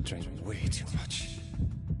 I drank way too much.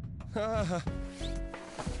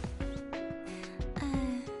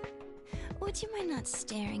 Would you mind not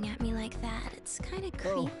staring at me like that? It's kind of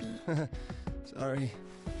creepy. Oh, sorry.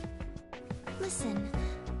 Listen,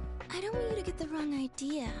 I don't want you to get the wrong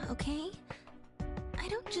idea, okay? I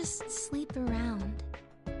don't just sleep around.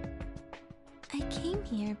 I came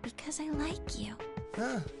here because I like you.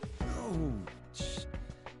 No.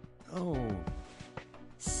 Oh.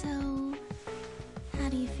 So, how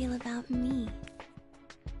do you feel about me?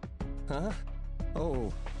 Huh?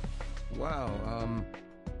 Oh. Wow,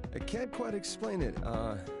 I can't quite explain it.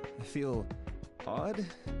 I feel odd.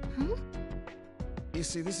 Huh? You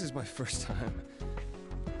see, this is my first time.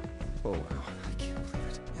 Oh, wow. I can't believe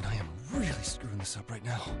it. And I am really screwing this up right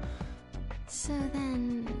now. So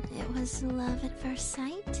then, it was love at first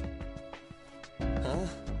sight? Huh?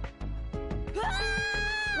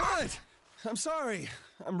 What? I'm sorry.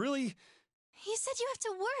 I'm really... You said you have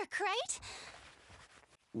to work, right?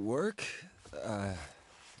 Work? I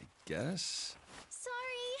guess?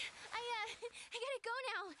 Sorry, I gotta go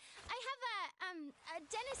now. I have a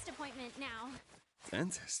dentist appointment now.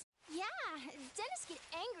 Dentist? Yeah, dentists get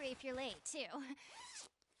angry if you're late, too.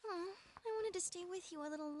 Oh, I wanted to stay with you a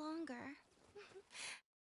little longer.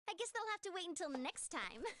 I guess they'll have to wait until next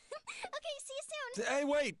time. Okay, see you soon. Hey,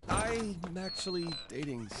 wait! I'm actually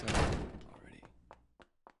dating someone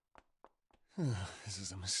already. This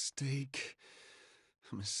is a mistake.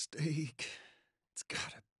 A mistake. It's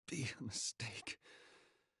gotta be a mistake.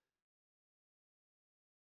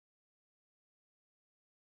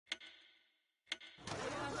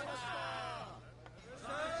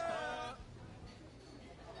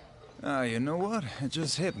 Ah, you know what? It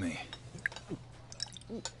just hit me.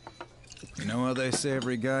 You know how they say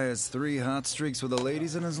every guy has 3 hot streaks with the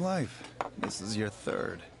ladies in his life? This is your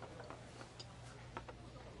 3rd.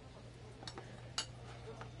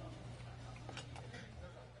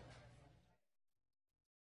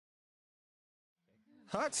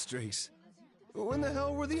 Hot streaks? When the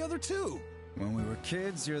hell were the other 2? When we were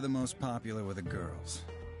kids, you're the most popular with the girls.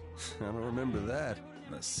 I don't remember that.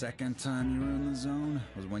 The second time you were in the zone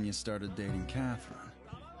was when you started dating Catherine.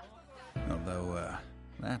 Although,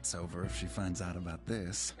 that's over if she finds out about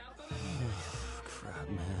this. Crap,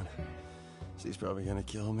 man. She's probably gonna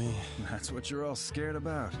kill me. That's what you're all scared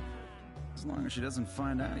about. As long as she doesn't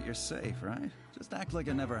find out, you're safe, right? Just act like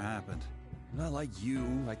it never happened. Not like you.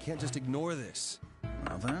 I can't just ignore this.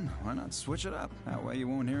 Well then, why not switch it up? That way you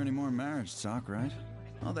won't hear any more marriage talk, right?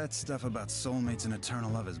 All that stuff about soulmates and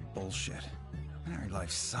eternal love is bullshit. Married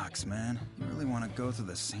life sucks, man. You really want to go through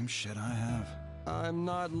the same shit I have? I'm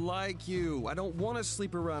not like you. I don't want to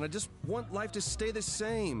sleep around. I just want life to stay the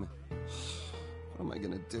same. What am I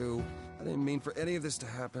gonna do? I didn't mean for any of this to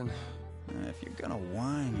happen. If you're gonna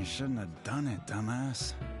whine, you shouldn't have done it,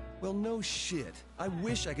 dumbass. Well, no shit. I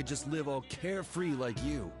wish I could just live all carefree like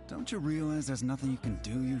you. Don't you realize there's nothing you can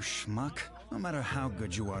do, you schmuck? No matter how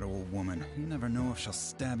good you are to a woman, you never know if she'll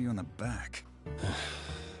stab you in the back.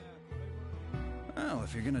 Well,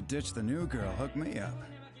 if you're gonna ditch the new girl, hook me up.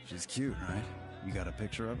 She's cute, right? You got a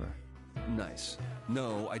picture of her? Nice.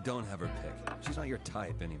 No, I don't have her pic. She's not your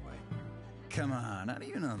type anyway. Come on, how do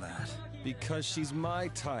you know that? Because she's my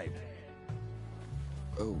type.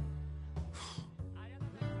 Oh.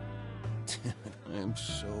 I am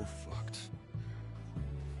so fucked.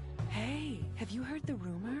 Hey, have you heard the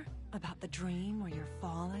rumor about the dream where you're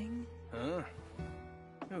falling? Huh?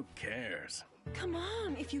 Who cares? Come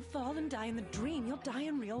on, if you fall and die in the dream, you'll die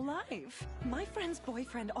in real life. My friend's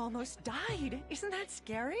boyfriend almost died. Isn't that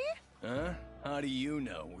scary? Huh? How do you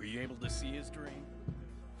know? Were you able to see his dream?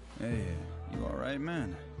 Hey, you alright,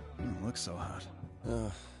 man? You don't look so hot.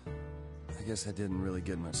 I guess I didn't really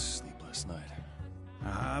get much sleep last night.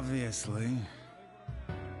 Obviously.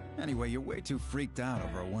 Anyway, you're way too freaked out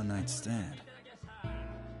over a one-night stand.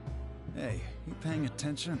 Hey, you paying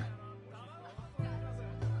attention?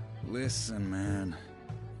 Listen, man.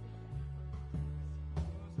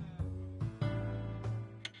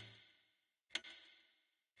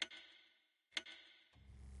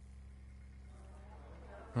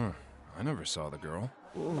 Huh. I never saw the girl.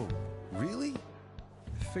 Whoa, really?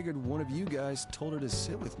 I figured one of you guys told her to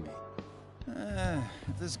sit with me.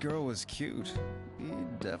 If this girl was cute,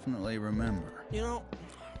 you'd definitely remember. You know,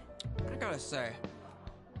 I gotta say,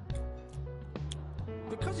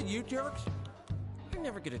 because of you jerks, I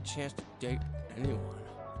never get a chance to date anyone.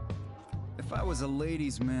 If I was a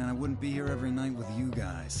ladies' man, I wouldn't be here every night with you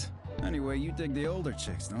guys. Anyway, you dig the older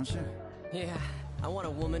chicks, don't you? Yeah, I want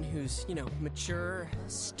a woman who's, you know, mature,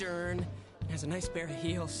 stern, and has a nice pair of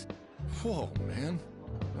heels. Whoa, man.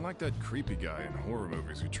 I like that creepy guy in horror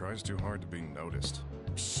movies who tries too hard to be noticed.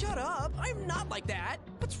 Shut up! I'm not like that!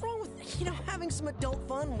 What's wrong with, you know, having some adult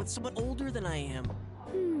fun with someone older than I am?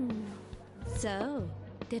 So,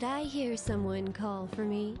 did I hear someone call for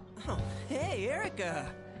me? Oh, hey,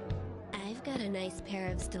 Erica! I've got a nice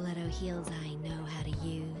pair of stiletto heels I know how to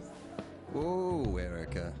use. Whoa,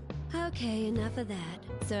 Erica. Okay, enough of that.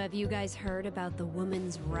 So have you guys heard about the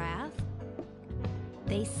woman's wrath?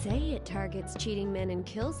 They say it targets cheating men and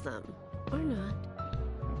kills them. Or not.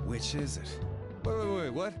 Which is it? Wait,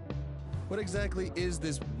 what? What exactly is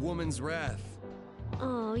this woman's wrath?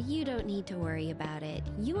 Oh, you don't need to worry about it.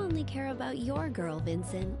 You only care about your girl,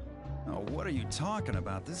 Vincent. Oh, what are you talking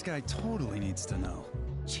about? This guy totally needs to know.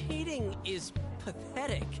 Cheating is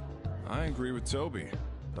pathetic. I agree with Toby.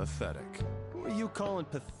 Pathetic. Who are you calling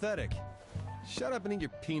pathetic? Shut up and eat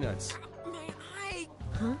your peanuts.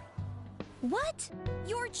 Huh? What?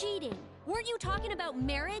 You're cheating. Weren't you talking about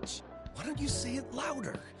marriage? Why don't you say it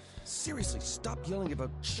louder? Seriously, stop yelling about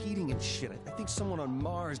cheating and shit. I think someone on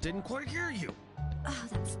Mars didn't quite hear you. Oh,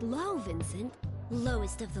 that's low, Vincent.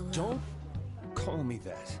 Lowest of the low. Don't call me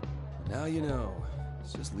that. Now you know.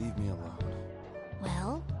 Just leave me alone.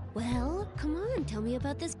 Well, come on, tell me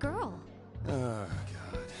about this girl. Oh,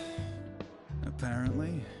 God.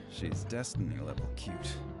 Apparently, she's Destiny level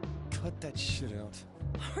cute. Cut that shit out.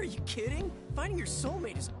 Are you kidding? Finding your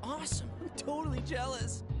soulmate is awesome. I'm totally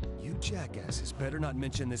jealous. You jackasses better not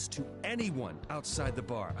mention this to anyone outside the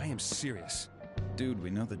bar. I am serious. Dude, we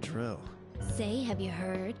know the drill. Say, have you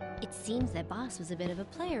heard? It seems that Boss was a bit of a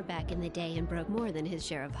player back in the day and broke more than his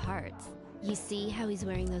share of hearts. You see how he's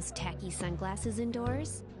wearing those tacky sunglasses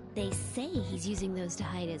indoors? They say he's using those to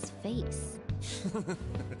hide his face.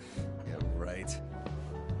 Yeah, right.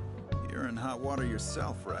 You're You're in hot water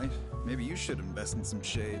yourself, right? Maybe you should invest in some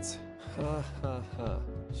shades. Ha ha ha.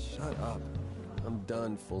 Shut up. I'm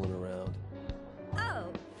done fooling around.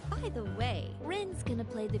 Oh, by the way, Rin's gonna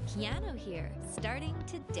play the piano here, starting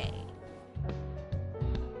today.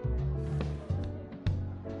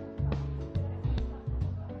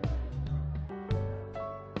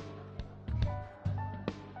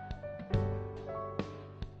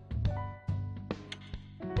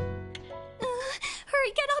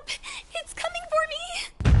 Hurry, get up! It's coming for me!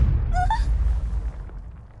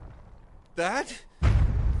 That?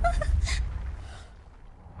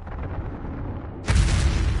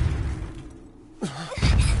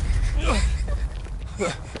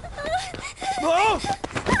 Oh!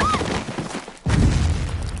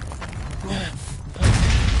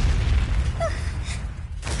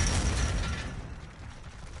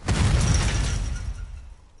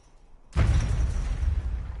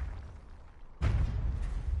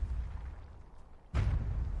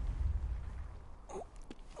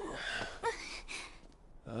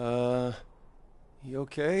 You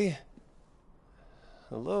okay?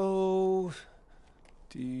 Hello?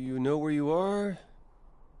 Do you know where you are?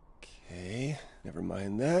 Okay, never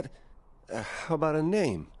mind that. How about a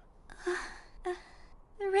name?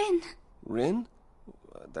 Rin. Rin?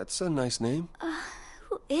 That's a nice name.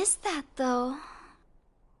 Who is that, though?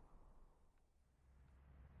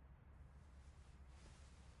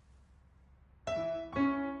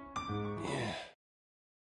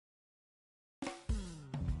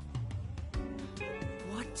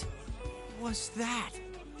 What was that?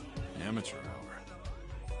 Amateur hour.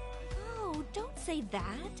 Oh, don't say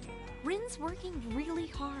that. Rin's working really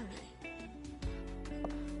hard.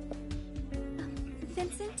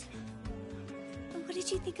 Vincent? What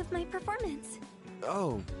did you think of my performance?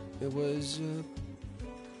 Oh, it was,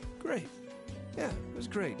 great. Yeah, it was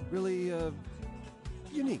great. Really,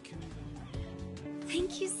 unique.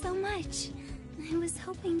 Thank you so much. I was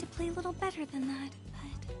hoping to play a little better than that,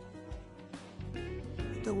 but...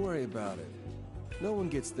 Don't worry about it. No one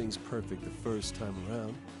gets things perfect the first time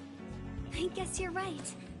around. I guess you're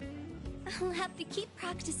right. I'll have to keep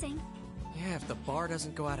practicing. Yeah, if the bar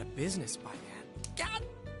doesn't go out of business by then. God!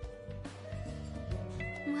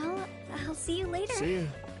 Well, I'll see you later. See ya.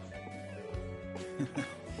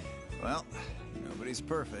 Well, nobody's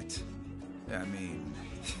perfect. I mean,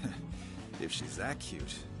 if she's that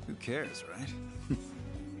cute, who cares, right?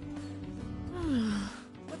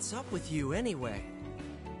 What's up with you, anyway?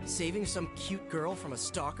 Saving some cute girl from a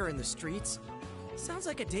stalker in the streets? Sounds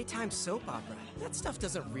like a daytime soap opera. That stuff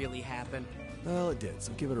doesn't really happen. Well, it did,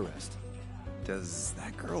 so give it a rest. Does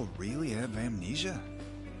that girl really have amnesia?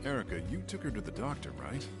 Erica, you took her to the doctor,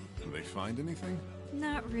 right? Did they find anything?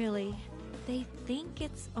 Not really. They think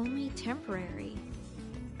it's only temporary.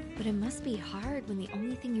 But it must be hard when the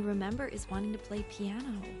only thing you remember is wanting to play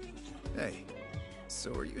piano. Hey,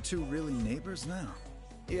 so are you two really neighbors now?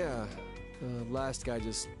 Yeah, last guy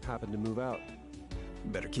just happened to move out. You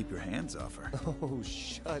better keep your hands off her. Oh,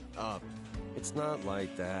 shut up. It's not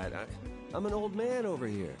like that. I'm an old man over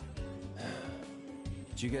here.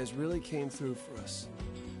 But you guys really came through for us.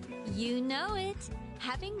 You know it.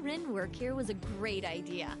 Having Rin work here was a great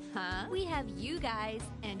idea, huh? We have you guys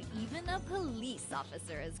and even a police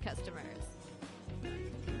officer as customers.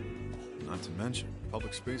 Not to mention,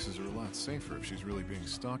 public spaces are a lot safer if she's really being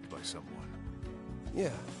stalked by someone. Yeah.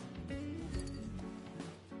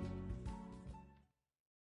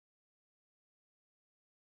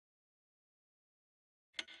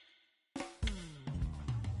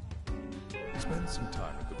 Spend some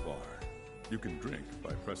time at the bar. You can drink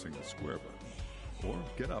by pressing the square button, or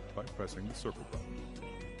get up by pressing the circle button.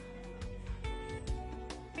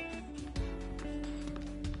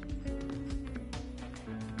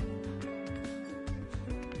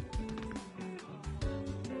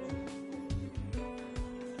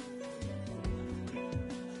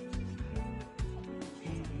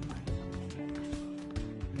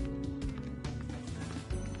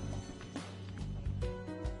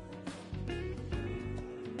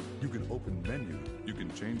 You can open menu. You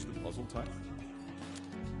can change the puzzle type.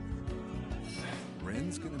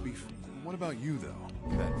 Ren's gonna be... What about you, though?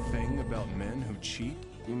 That thing about men who cheat?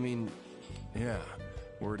 You mean... Yeah.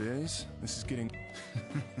 Word is, this is getting...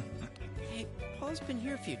 Hey, Paul's been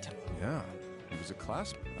here a few times. Yeah. He was a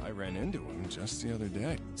classmate. I ran into him just the other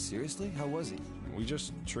day. Seriously? How was he? We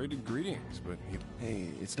just traded greetings, but he... Hey,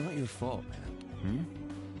 it's not your fault, man.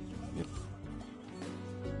 Yep.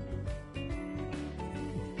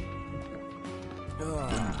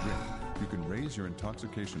 When you drink, you can raise your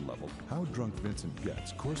intoxication level. How drunk Vincent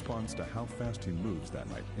gets corresponds to how fast he moves that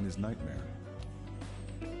night in his nightmare.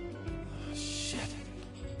 Shit.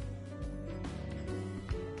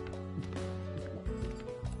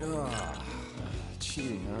 Ah,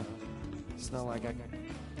 cheating, huh? It's not like I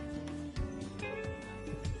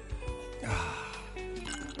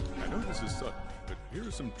know this is sudden, but here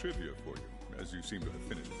is some trivia for you, as you seem to have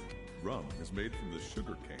finished. Rum is made from the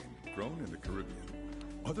sugar cane grown in the Caribbean.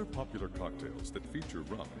 Other popular cocktails that feature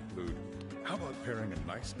rum include, how about pairing a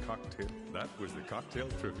nice cocktail? That was the cocktail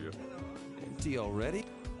trivia. Empty already?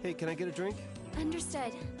 Hey, can I get a drink?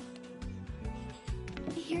 Understood.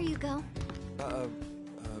 Here you go.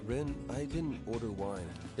 Rin, I didn't order wine.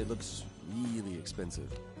 It looks really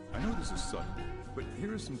expensive. I know this is sudden, but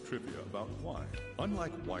here is some trivia about wine.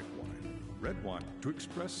 Unlike white wine, red wine, to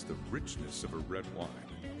express the richness of a red wine,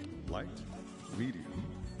 light, medium,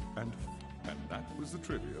 and that was the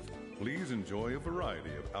trivia. Please enjoy a variety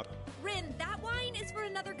of Rin, that wine is for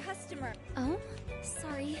another customer. Oh?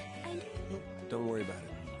 Sorry, Don't worry about it.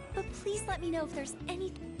 But please let me know if there's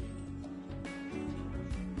any...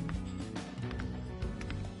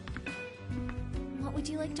 What would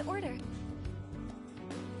you like to order?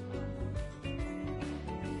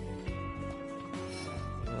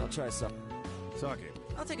 I'll try some. Sake.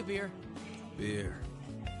 I'll take a beer. Beer.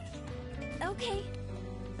 Okay.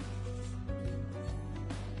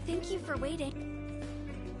 Thank you for waiting.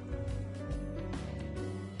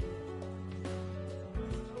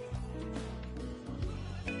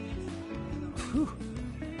 Whew.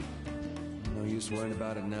 No use worrying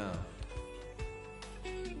about it now.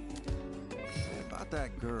 About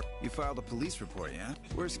that girl. You filed a police report, yeah?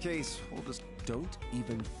 Worst case, we'll just... Don't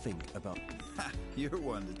even think about... Ha! You're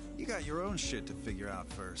one that... You got your own shit to figure out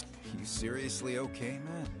first. You seriously okay,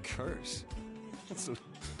 man? Curse. That's so...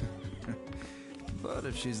 But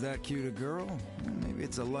if she's that cute a girl, maybe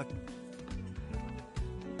it's a luck...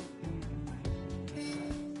 What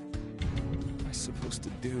am I supposed to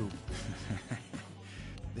do?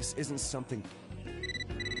 This isn't something...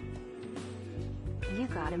 You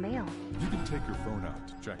got a mail. You can take your phone out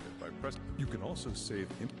to check it by pressing. You can also save...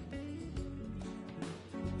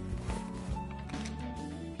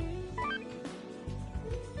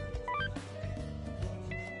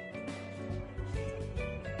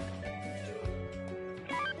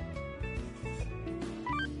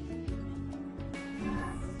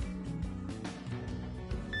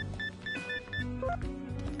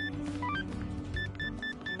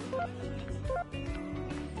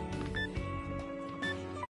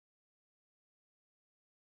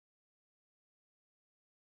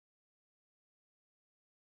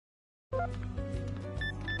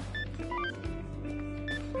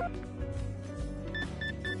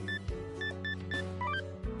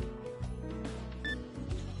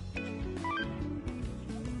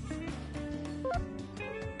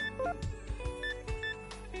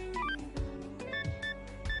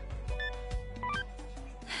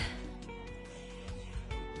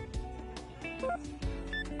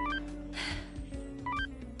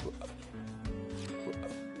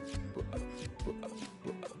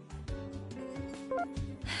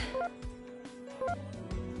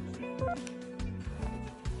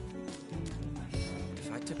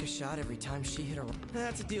 If I took a shot every time she hit a...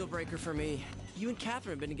 That's a deal breaker for me. You and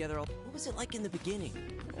Catherine have been together all... What was it like in the beginning?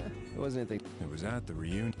 It wasn't anything. It was at the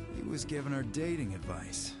reunion. He was giving her dating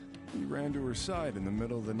advice. He ran to her side in the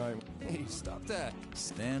middle of the night. Hey, stop that.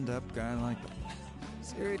 Stand-up guy like...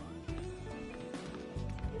 Serious.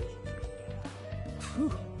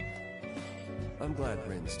 Whew. I'm glad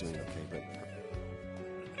Rin's doing okay, but...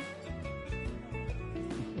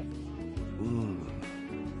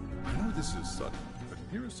 I know this is sudden, but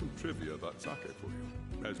here is some trivia about sake for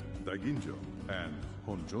you. As Daiginjo and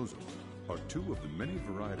Honjozo are two of the many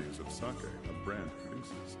varieties of sake a brand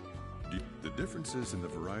produces. The differences in the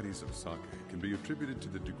varieties of sake can be attributed to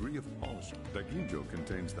the degree of polishing. Daiginjo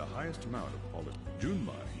contains the highest amount of polish.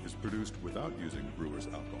 Junmai is produced without using brewer's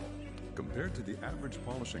alcohol, compared to the average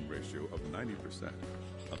polishing ratio of 90%.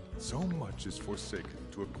 So much is forsaken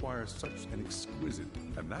to acquire such an exquisite,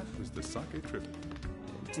 and that was the sake trivia.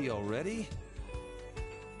 Empty already?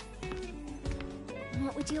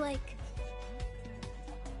 What would you like?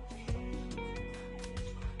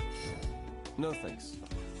 No thanks.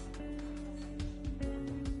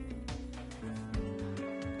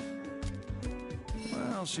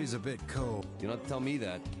 Well, she's a bit cold. You don't have to tell me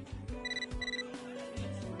that.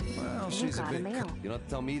 Well, she's a bit... You don't have to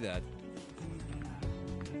tell me that.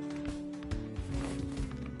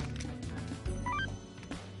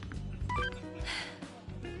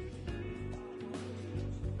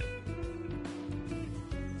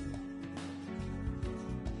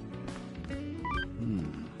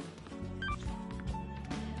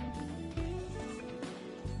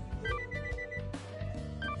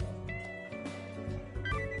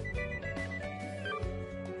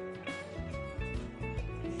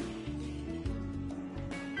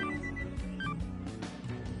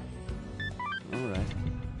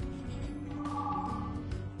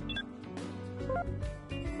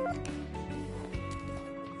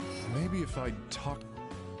 if I talk...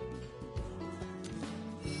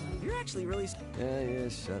 You're actually really... Yeah,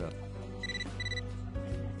 shut up.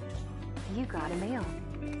 You got a mail.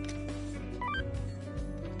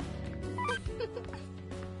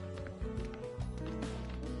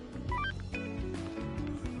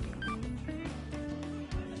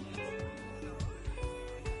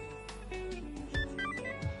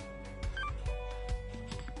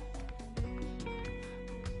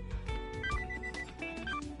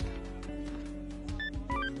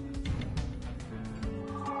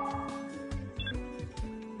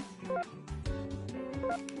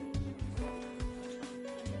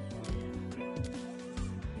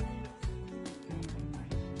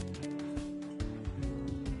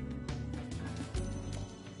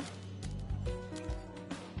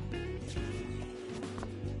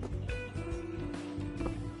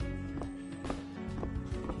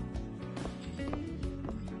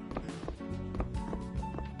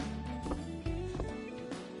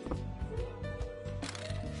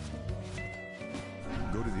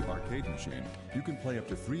 Go to the arcade machine. You can play up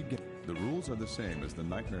to 3 games. The rules are the same as the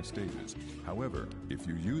Nightmare stages. However, if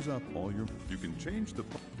you use up all your... You can change the...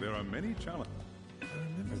 There are many challenges. I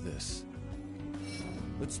remember this.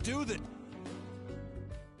 Let's do this!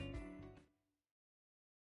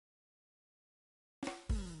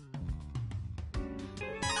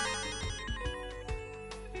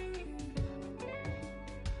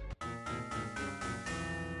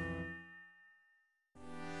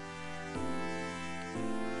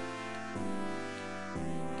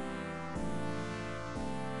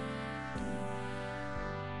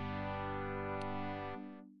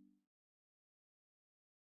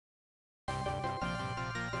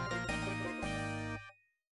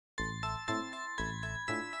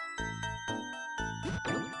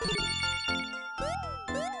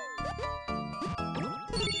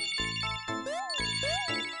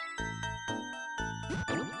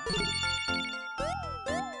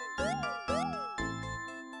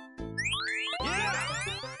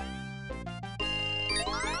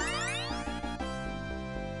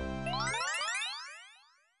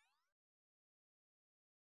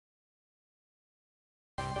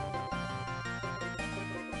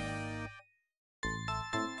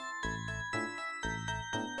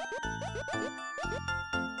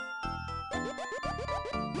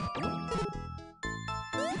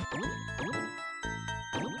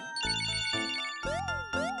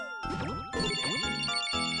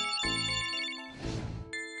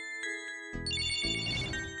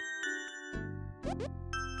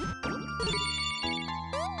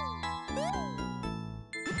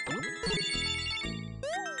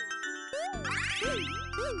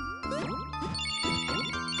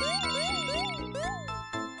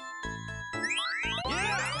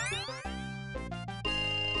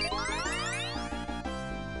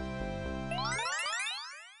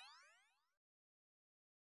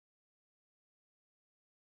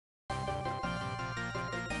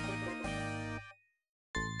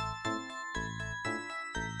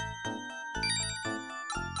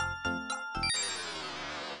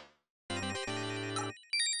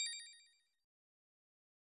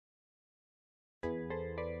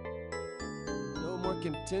 No more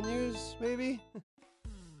continues, maybe?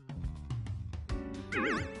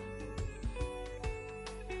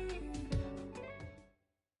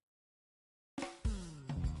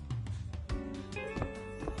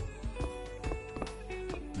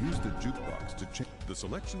 Use the jukebox to change. The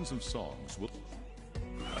selections of songs will...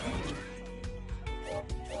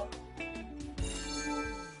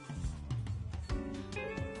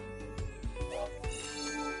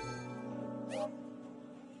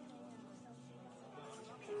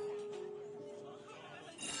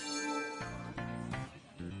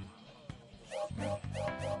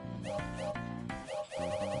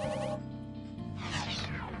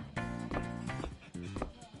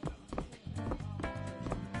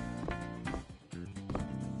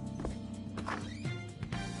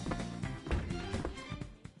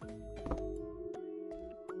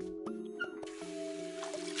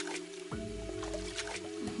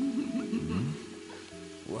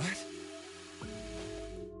 What?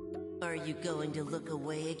 Are you going to look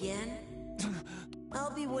away again?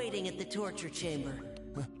 I'll be waiting at the torture chamber.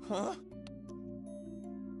 Huh?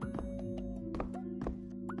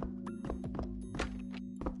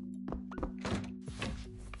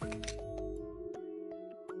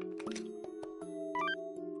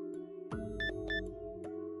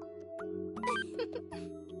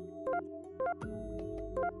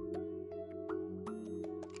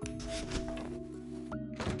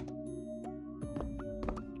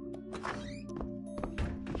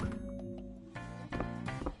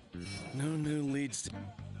 No new leads to...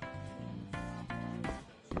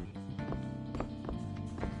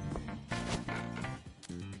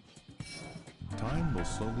 Time will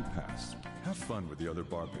slowly pass. Have fun with the other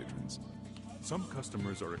bar patrons. Some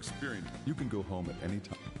customers are experienced. You can go home at any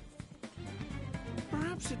time.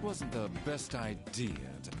 Perhaps it wasn't the best idea.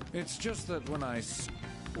 It's just that when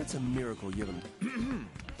It's a miracle you haven't...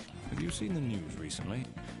 Have you seen the news recently?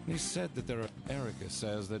 They said that Erica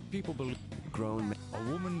says that people believe... Grown man. A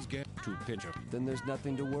woman's get to picture. Then there's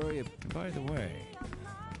nothing to worry about. By the way...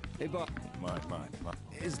 Hey, Bob. My.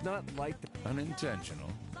 It's not like that. Unintentional.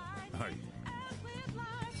 Are you?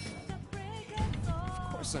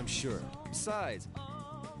 Of course I'm sure. Besides,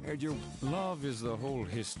 I heard your... Love is the whole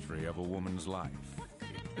history of a woman's life.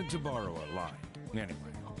 To borrow a line. Anyway.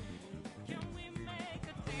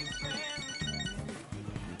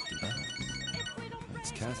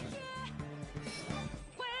 It's Catherine.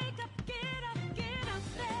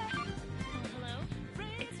 Hello?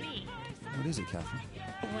 It's me. What is it, Catherine?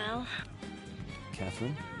 Well,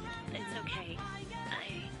 Catherine? it's okay.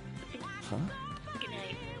 Huh? Good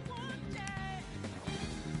night.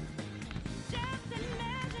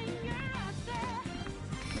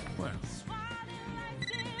 Well.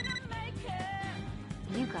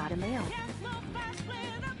 You got a mail.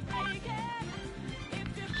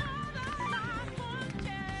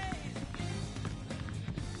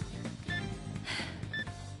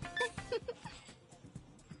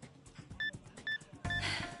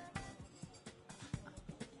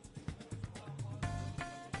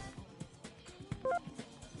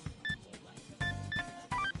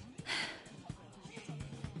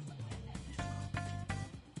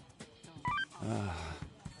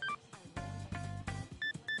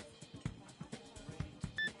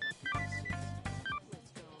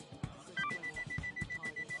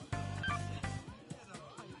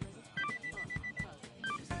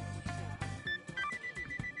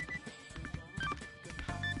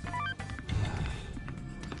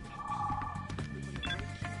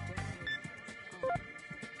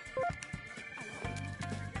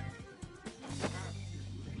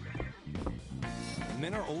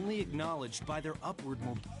 Men are only acknowledged by their upward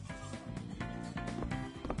mobility.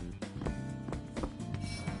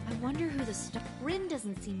 I wonder who the Rin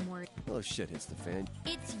doesn't seem worried. Oh, shit hits the fan.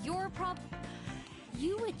 It's your problem.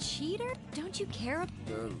 You a cheater? Don't you care?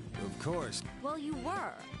 Of course. Well, you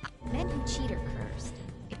were. Men who cheat are cursed.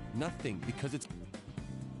 Nothing, because it's...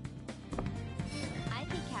 I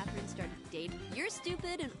think Catherine started dating. You're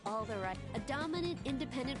stupid and all the right. A dominant,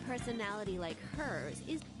 independent personality like hers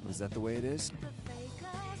is... Is that the way it is?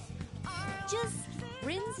 Just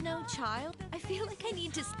Rin's no child. I feel like I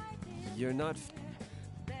need to... You're not...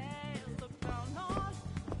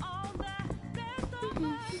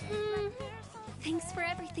 Thanks for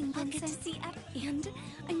everything, Vincent. I'll get to see and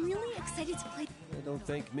I'm really excited to play. Don't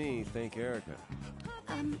thank me, thank Erica.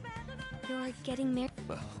 You're getting married.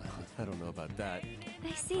 Well, I don't know about that.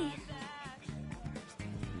 I see.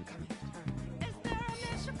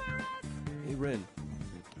 Hey, Rin.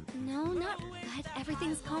 No, not. But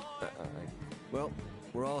everything's called. Well,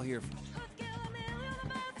 we're all here.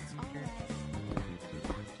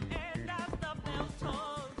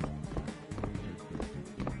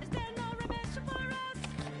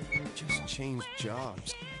 Just change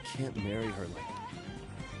jobs. I can't marry her like that.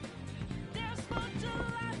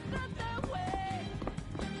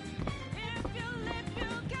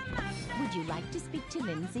 Would you like to speak to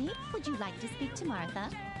Lindsay? Would you like to speak to Martha?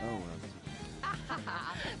 Oh,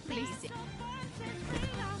 Please.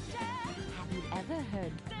 Have you ever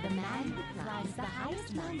heard the man who climbs the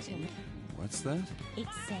highest mountain? What's that? It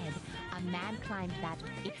said a man climbed that.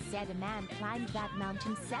 It said a man climbed that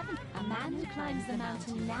mountain 7. A man who climbs the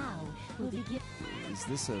mountain now will be given. Is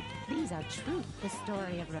this a... These are true. The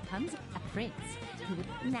story of Rapunzel, a prince who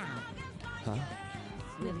would now. Huh?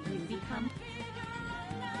 Will you become?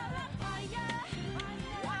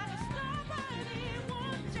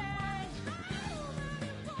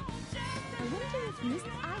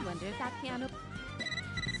 I wonder if that piano...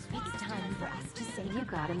 It's time for us to say You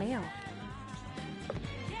got a mail.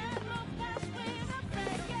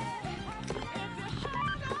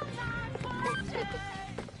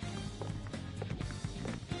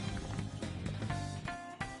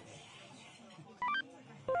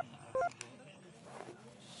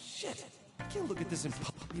 Shit! I can't look at this and...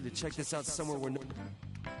 I need to check this out somewhere where no...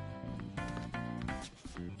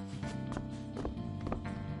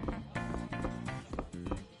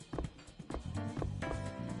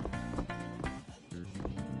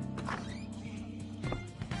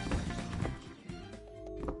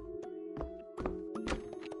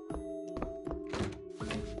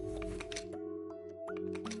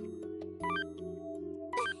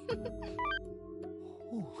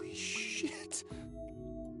 Holy shit!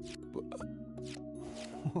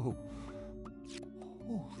 Whoa.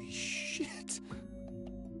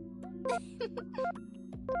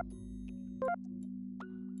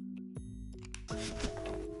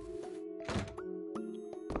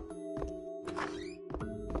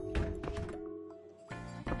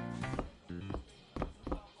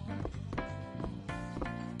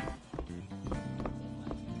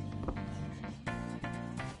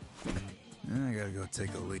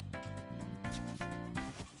 take a leak.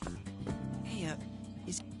 Hey,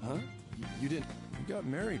 Huh? You didn't... He got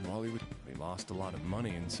married while he was... He lost a lot of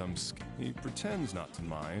money in some... He pretends not to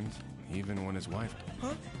mind, even when his wife...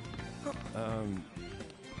 Huh?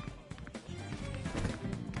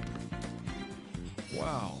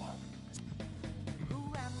 Wow.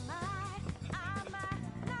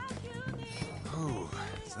 Oh,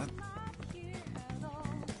 is that...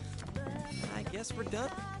 I guess we're done.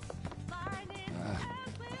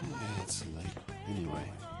 It's late.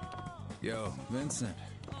 Anyway. Yo, Vincent.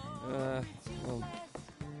 Well...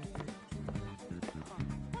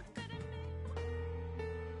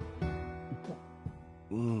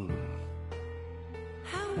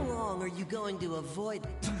 How long are you going to avoid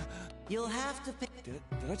it? You'll have to pay. Did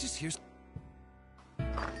I just hear...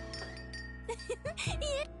 That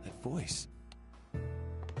voice.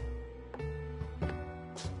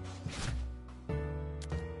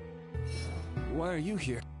 Why are you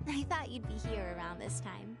here? I thought you'd be here around this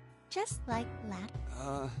time. Just like last.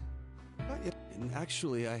 Not yet. And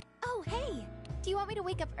actually, Oh, hey! Do you want me to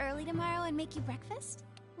wake up early tomorrow and make you breakfast?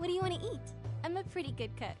 What do you want to eat? I'm a pretty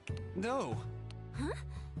good cook. No! Huh?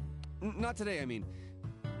 Not today, I mean.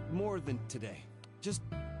 More than today. Just...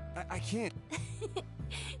 I can't.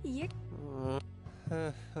 You're...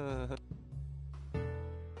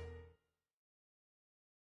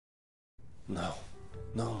 No.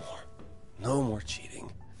 No more. No more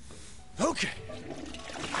cheating. Okay!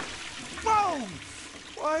 Whoa!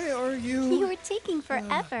 Why are you... You were taking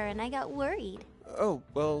forever and I got worried. Oh,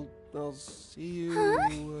 well, I'll see you... Huh?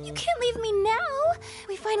 You can't leave me now!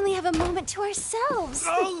 We finally have a moment to ourselves!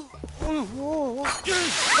 Oh!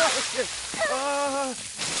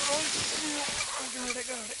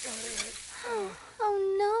 Oh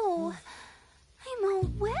no! I'm all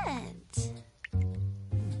wet.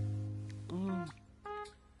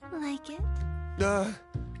 Like it?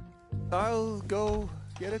 I'll go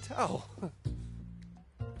get a towel.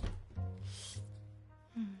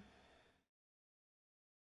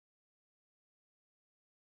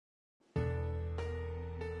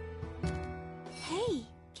 Hey,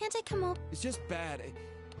 can't I come over? It's just bad.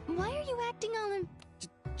 Why are you acting all in...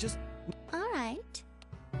 Just... Alright.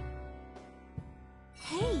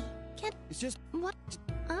 Hey, can't... It's just... What?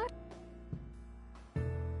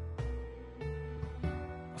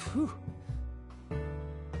 Whew.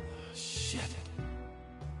 Shit.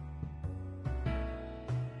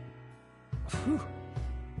 Whew.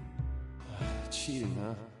 Cheating,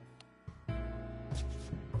 huh?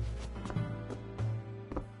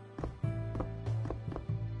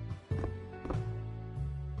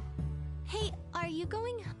 Hey, are you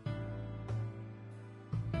going...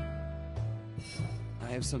 I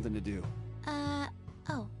have something to do.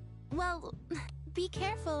 Oh. Well, be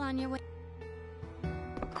careful on your way.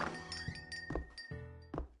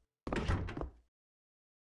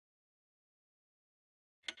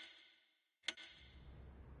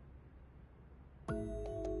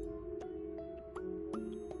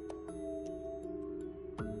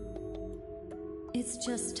 It's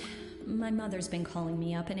just... my mother's been calling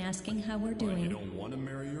me up and asking how we're doing. You don't want to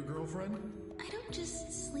marry your girlfriend? I don't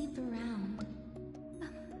just sleep around.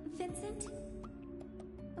 Vincent?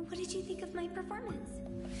 What did you think of my performance?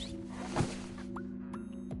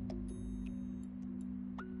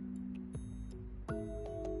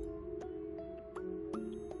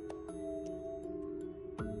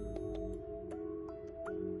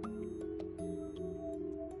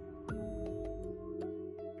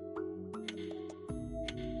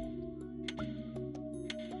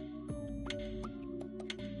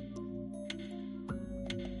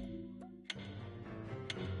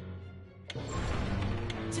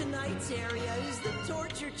 Tonight's area is the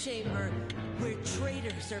torture chamber, where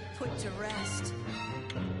traitors are put to rest.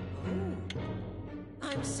 Oh,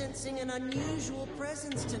 I'm sensing an unusual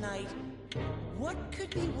presence tonight. What could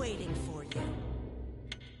be waiting for you?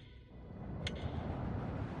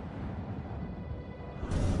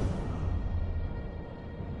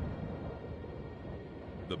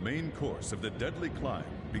 The main course of the deadly climb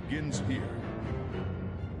begins here.